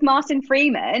 is Martin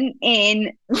Freeman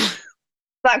in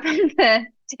Black Panther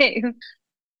 2?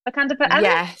 Wakanda Forever?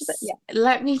 Yes. Yeah.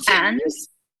 Let me tell And you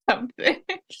something.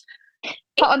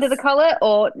 hot under the collar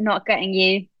or not getting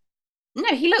you?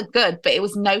 No, he looked good, but it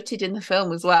was noted in the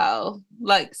film as well.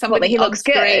 Like somebody he on looks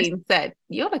good? screen said,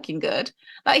 "You're looking good."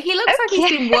 Like he looks like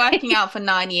he's been working out for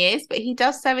 9 years, but he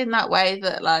does so in that way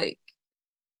that, like,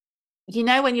 you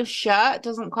know, when your shirt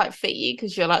doesn't quite fit you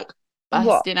because you're like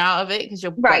busting out of it because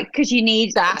you're right, because you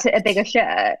need stacked. a bigger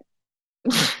shirt.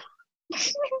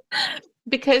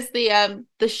 Because the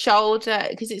shoulder,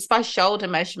 because it's by shoulder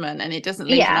measurement and it doesn't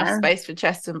leave enough space for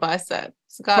chest and bicep.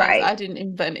 So guys, Right. I didn't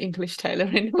invent English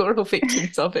tailoring. We're all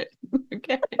victims of it.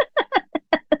 Okay.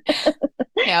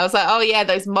 Yeah, I was like, oh yeah,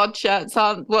 those mod shirts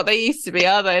aren't what they used to be,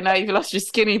 are they? Now you've lost your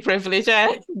skinny privilege,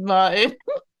 eh, Martin?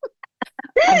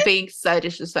 I'm being so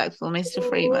disrespectful, Mr.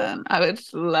 Freeman. I would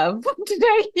love to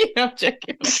take you. I'm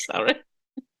joking. I'm sorry.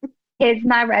 Here's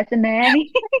my resume.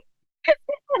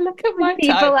 Look at my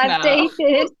people type I've now.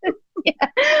 dated.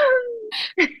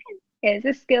 Here's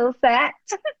a skill set.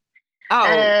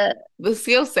 Oh, the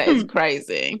skill set is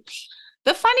crazy.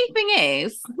 The funny thing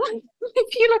is,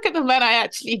 if you look at the men I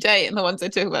actually date and the ones I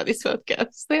talk about this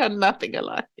podcast, they are nothing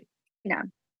alike. No.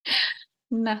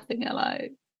 Nothing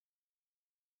alike.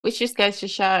 Which just goes to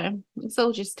show it's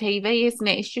all just TV, isn't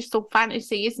it? It's just all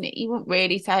fantasy, isn't it? You won't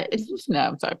really say no,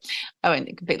 I'm sorry. I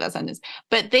won't complete that sentence.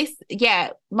 But this,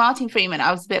 yeah, Martin Freeman,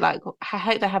 I was a bit like, I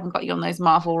hope they haven't got you on those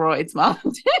Marvel roids,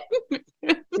 Martin.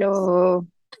 Oh.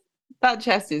 That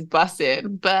chest is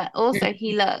busting. But also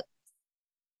he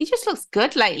just looks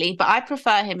good lately. But I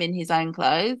prefer him in his own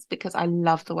clothes because I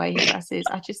love the way he dresses.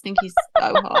 I just think he's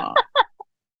so hot.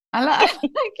 I like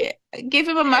it. Give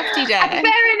him a mufti day. I prefer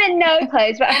him in no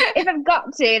clothes, but if I've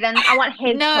got to, then I want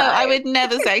his No, clothes. I would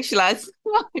never sexualize.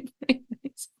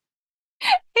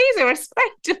 He's a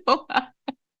respectable man.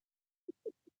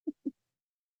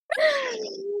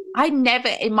 I never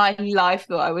in my life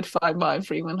thought I would find Martin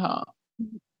Freeman hot.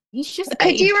 He's just.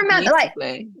 Could you remember, like,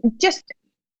 just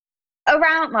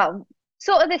around, well,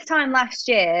 sort of this time last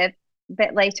year, a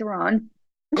bit later on,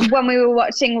 when we were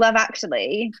watching Love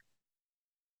Actually?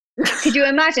 Could you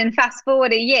imagine, fast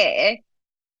forward a year,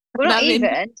 well, not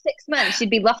even 6 months, you'd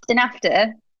be lost in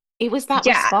after. It was that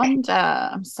Jack.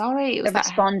 Responder. I'm sorry. It was the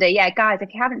Responder. Yeah, guys,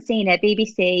 if you haven't seen it,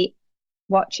 BBC,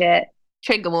 watch it.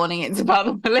 Trigger warning, it's about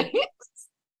the police.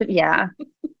 Yeah.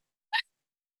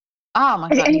 Oh my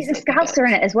God. And he's a Scouser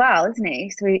in it as well, isn't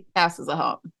he? So Scousers are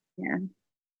hot. Yeah.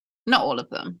 Not all of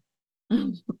them.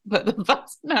 But the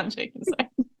vast, no, I'm joking, sorry.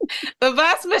 The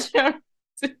vast majority.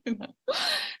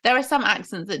 There are some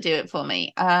accents that do it for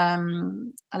me. I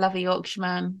love a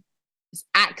Yorkshireman. It's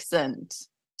accent.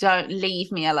 Don't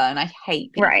leave me alone. I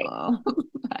hate people. Right.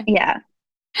 Yeah.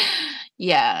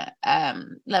 Yeah.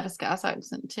 Love a Scouse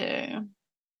accent too.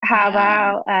 How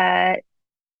about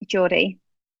Geordie?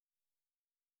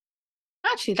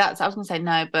 Actually, I was going to say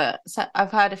no, but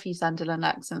I've heard a few Sunderland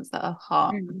accents that are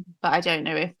hot, but I don't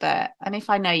know if they're, and if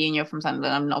I know you and you're from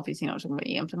Sunderland, I'm obviously not talking about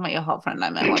you. I'm talking about your hot friend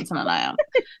I met once, and I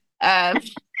am.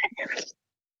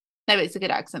 No, but it's a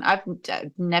good accent. I've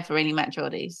never really met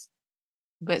Geordies,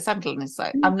 but Sunderland is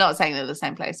like, I'm not saying they're the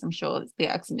same place. I'm sure the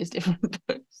accent is different,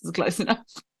 but it's close enough.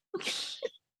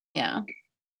 Yeah.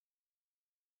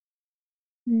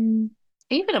 Even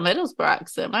a Middlesbrough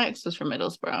accent. My ex was from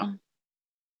Middlesbrough.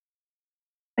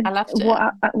 I loved it.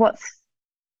 What's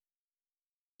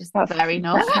very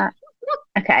north?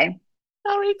 Okay.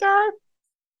 Sorry, guys.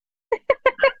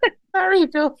 Very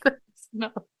north. No.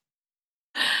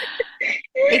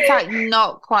 It's like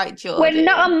not quite Geordie. We're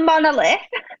not a monolith.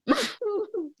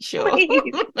 Sure.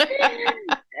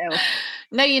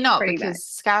 No, you're not,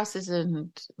 because Scousers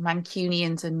and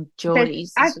Mancunians and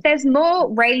Geordies. There's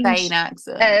more range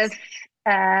accents.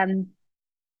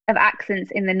 of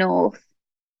accents in the north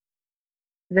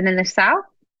than in the south.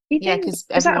 Yeah, because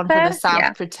everyone from the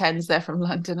south pretends they're from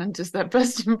London and does their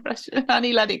best impression.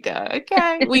 Honey, let it go.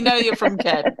 Okay, we know you're from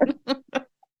Kent.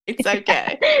 It's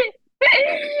okay.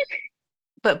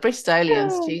 But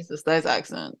Bristolians, Jesus, those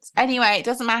accents. Anyway, it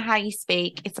doesn't matter how you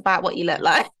speak. It's about what you look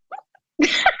like.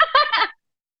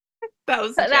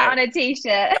 Put that on a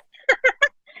t-shirt.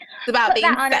 It's about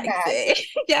being sexy.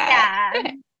 Yeah.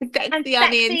 Sexy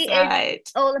on the inside.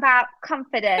 It's all about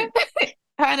confidence.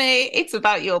 Honey, it's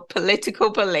about your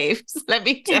political beliefs. Let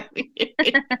me tell you.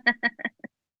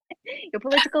 Your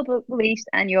political beliefs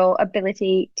and your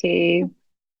ability to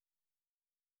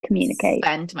communicate.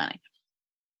 Spend money.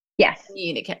 Yes.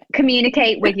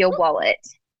 Communicate with your wallet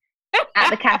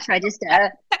at the cash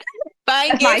register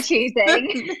of my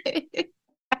choosing.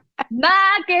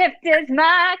 My gift is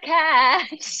my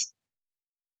cash.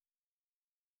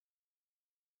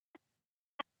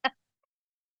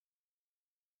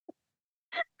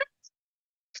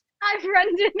 I've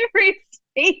rendered Ruth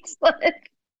speechless.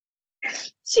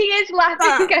 She is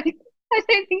laughing. I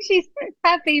don't think she's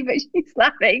happy, but she's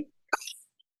laughing.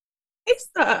 It's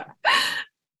that.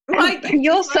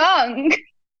 Your song.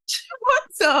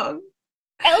 What song?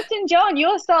 Elton John,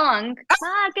 your song.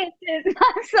 My gift is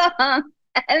my song.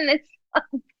 And this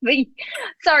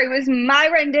song, was my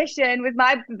rendition with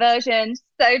my version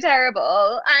so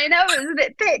terrible. I know it was a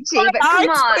bit pitchy, but come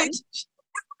on.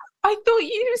 I thought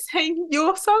you were saying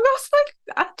your song. I was like,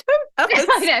 I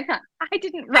don't know. I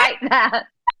didn't write that.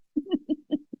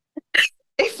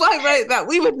 If I wrote that,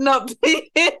 we would not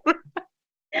be here.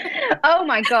 Oh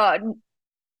my God.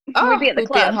 We'd be at the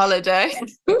club. Be on holiday.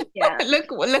 Yeah.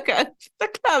 Look at the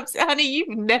clubs. Honey,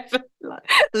 you've never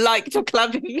liked a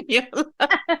club in your life.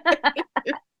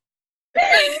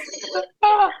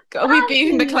 Oh, God, we'd be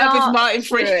in the club with Martin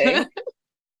Freeman.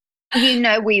 You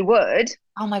know we would.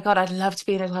 Oh my God, I'd love to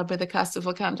be in a club with the cast of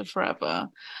Wakanda Forever.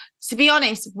 To be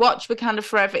honest, watch Wakanda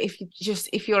Forever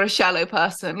if you're a shallow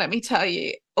person. Let me tell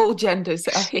you, all genders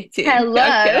are hitting.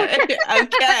 Hello.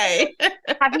 Okay.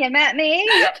 Have you met me?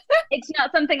 It's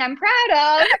not something I'm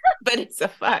proud of. But it's a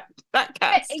fact. That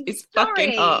cast is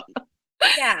fucking hot.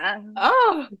 Yeah.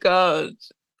 Oh God.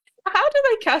 How do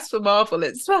they cast for Marvel?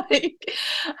 It's like,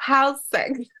 how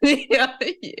sexy are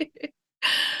you?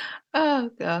 Oh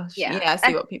gosh. Yeah. Yeah, I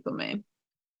see what people mean.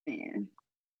 Yeah.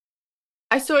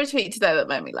 I saw a tweet today that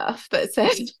made me laugh that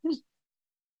said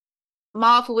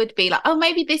Marvel would be like, oh,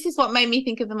 maybe this is what made me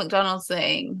think of the McDonald's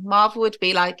thing. Marvel would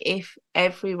be like if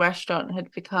every restaurant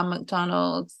had become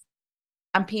McDonald's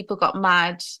and people got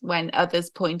mad when others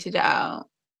pointed it out.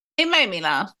 It made me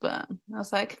laugh, but I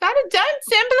was like, that don't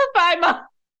simplify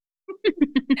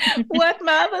what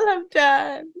Marvel have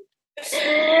done.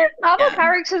 Marvel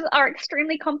characters are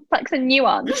extremely complex and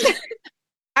nuanced.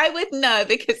 I would know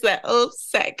because they're all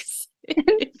sexy.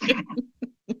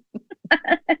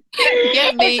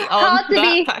 Get me It's on hard to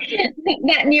that be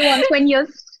that nuanced when you're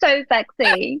so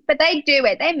sexy, but they do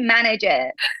it. They manage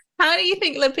it. How do you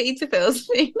think Lupita feels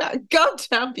being that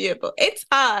goddamn beautiful? It's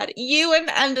hard. You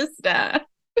wouldn't understand.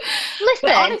 Listen,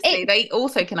 but honestly, they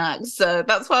also can act, so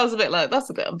that's why I was a bit like, that's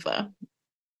a bit unfair.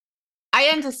 I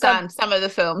understand some of the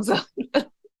films are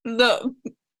no,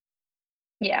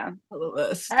 yeah,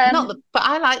 not the, but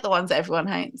I like the ones that everyone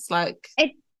hates, like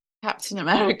Captain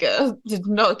America did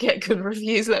not get good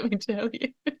reviews. Let me tell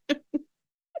you.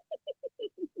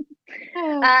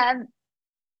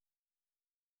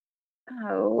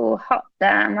 Oh, hot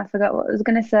damn! I forgot what I was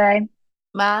gonna say.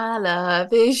 My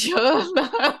love is your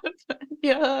love.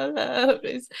 Your love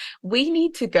is. We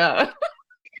need to go.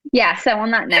 Yeah. So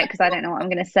on that note, because I don't know what I'm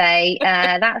gonna say,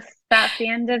 that's the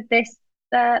end of this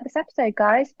episode,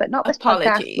 guys. But not this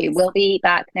podcast. We will be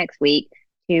back next week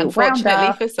to round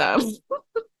up for some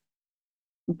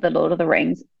the Lord of the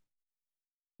Rings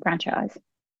franchise.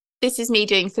 This is me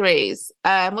doing threes.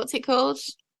 What's it called?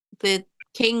 The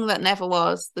King That Never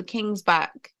Was. The King's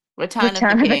Back. Return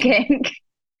of the King.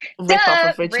 Rip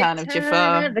off of Return of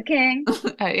Jafar. Return of the King.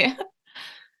 Oh yeah.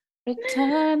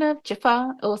 Return of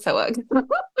Jafar also works.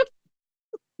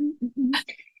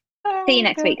 See you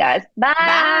next week, guys. Bye.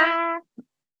 Bye.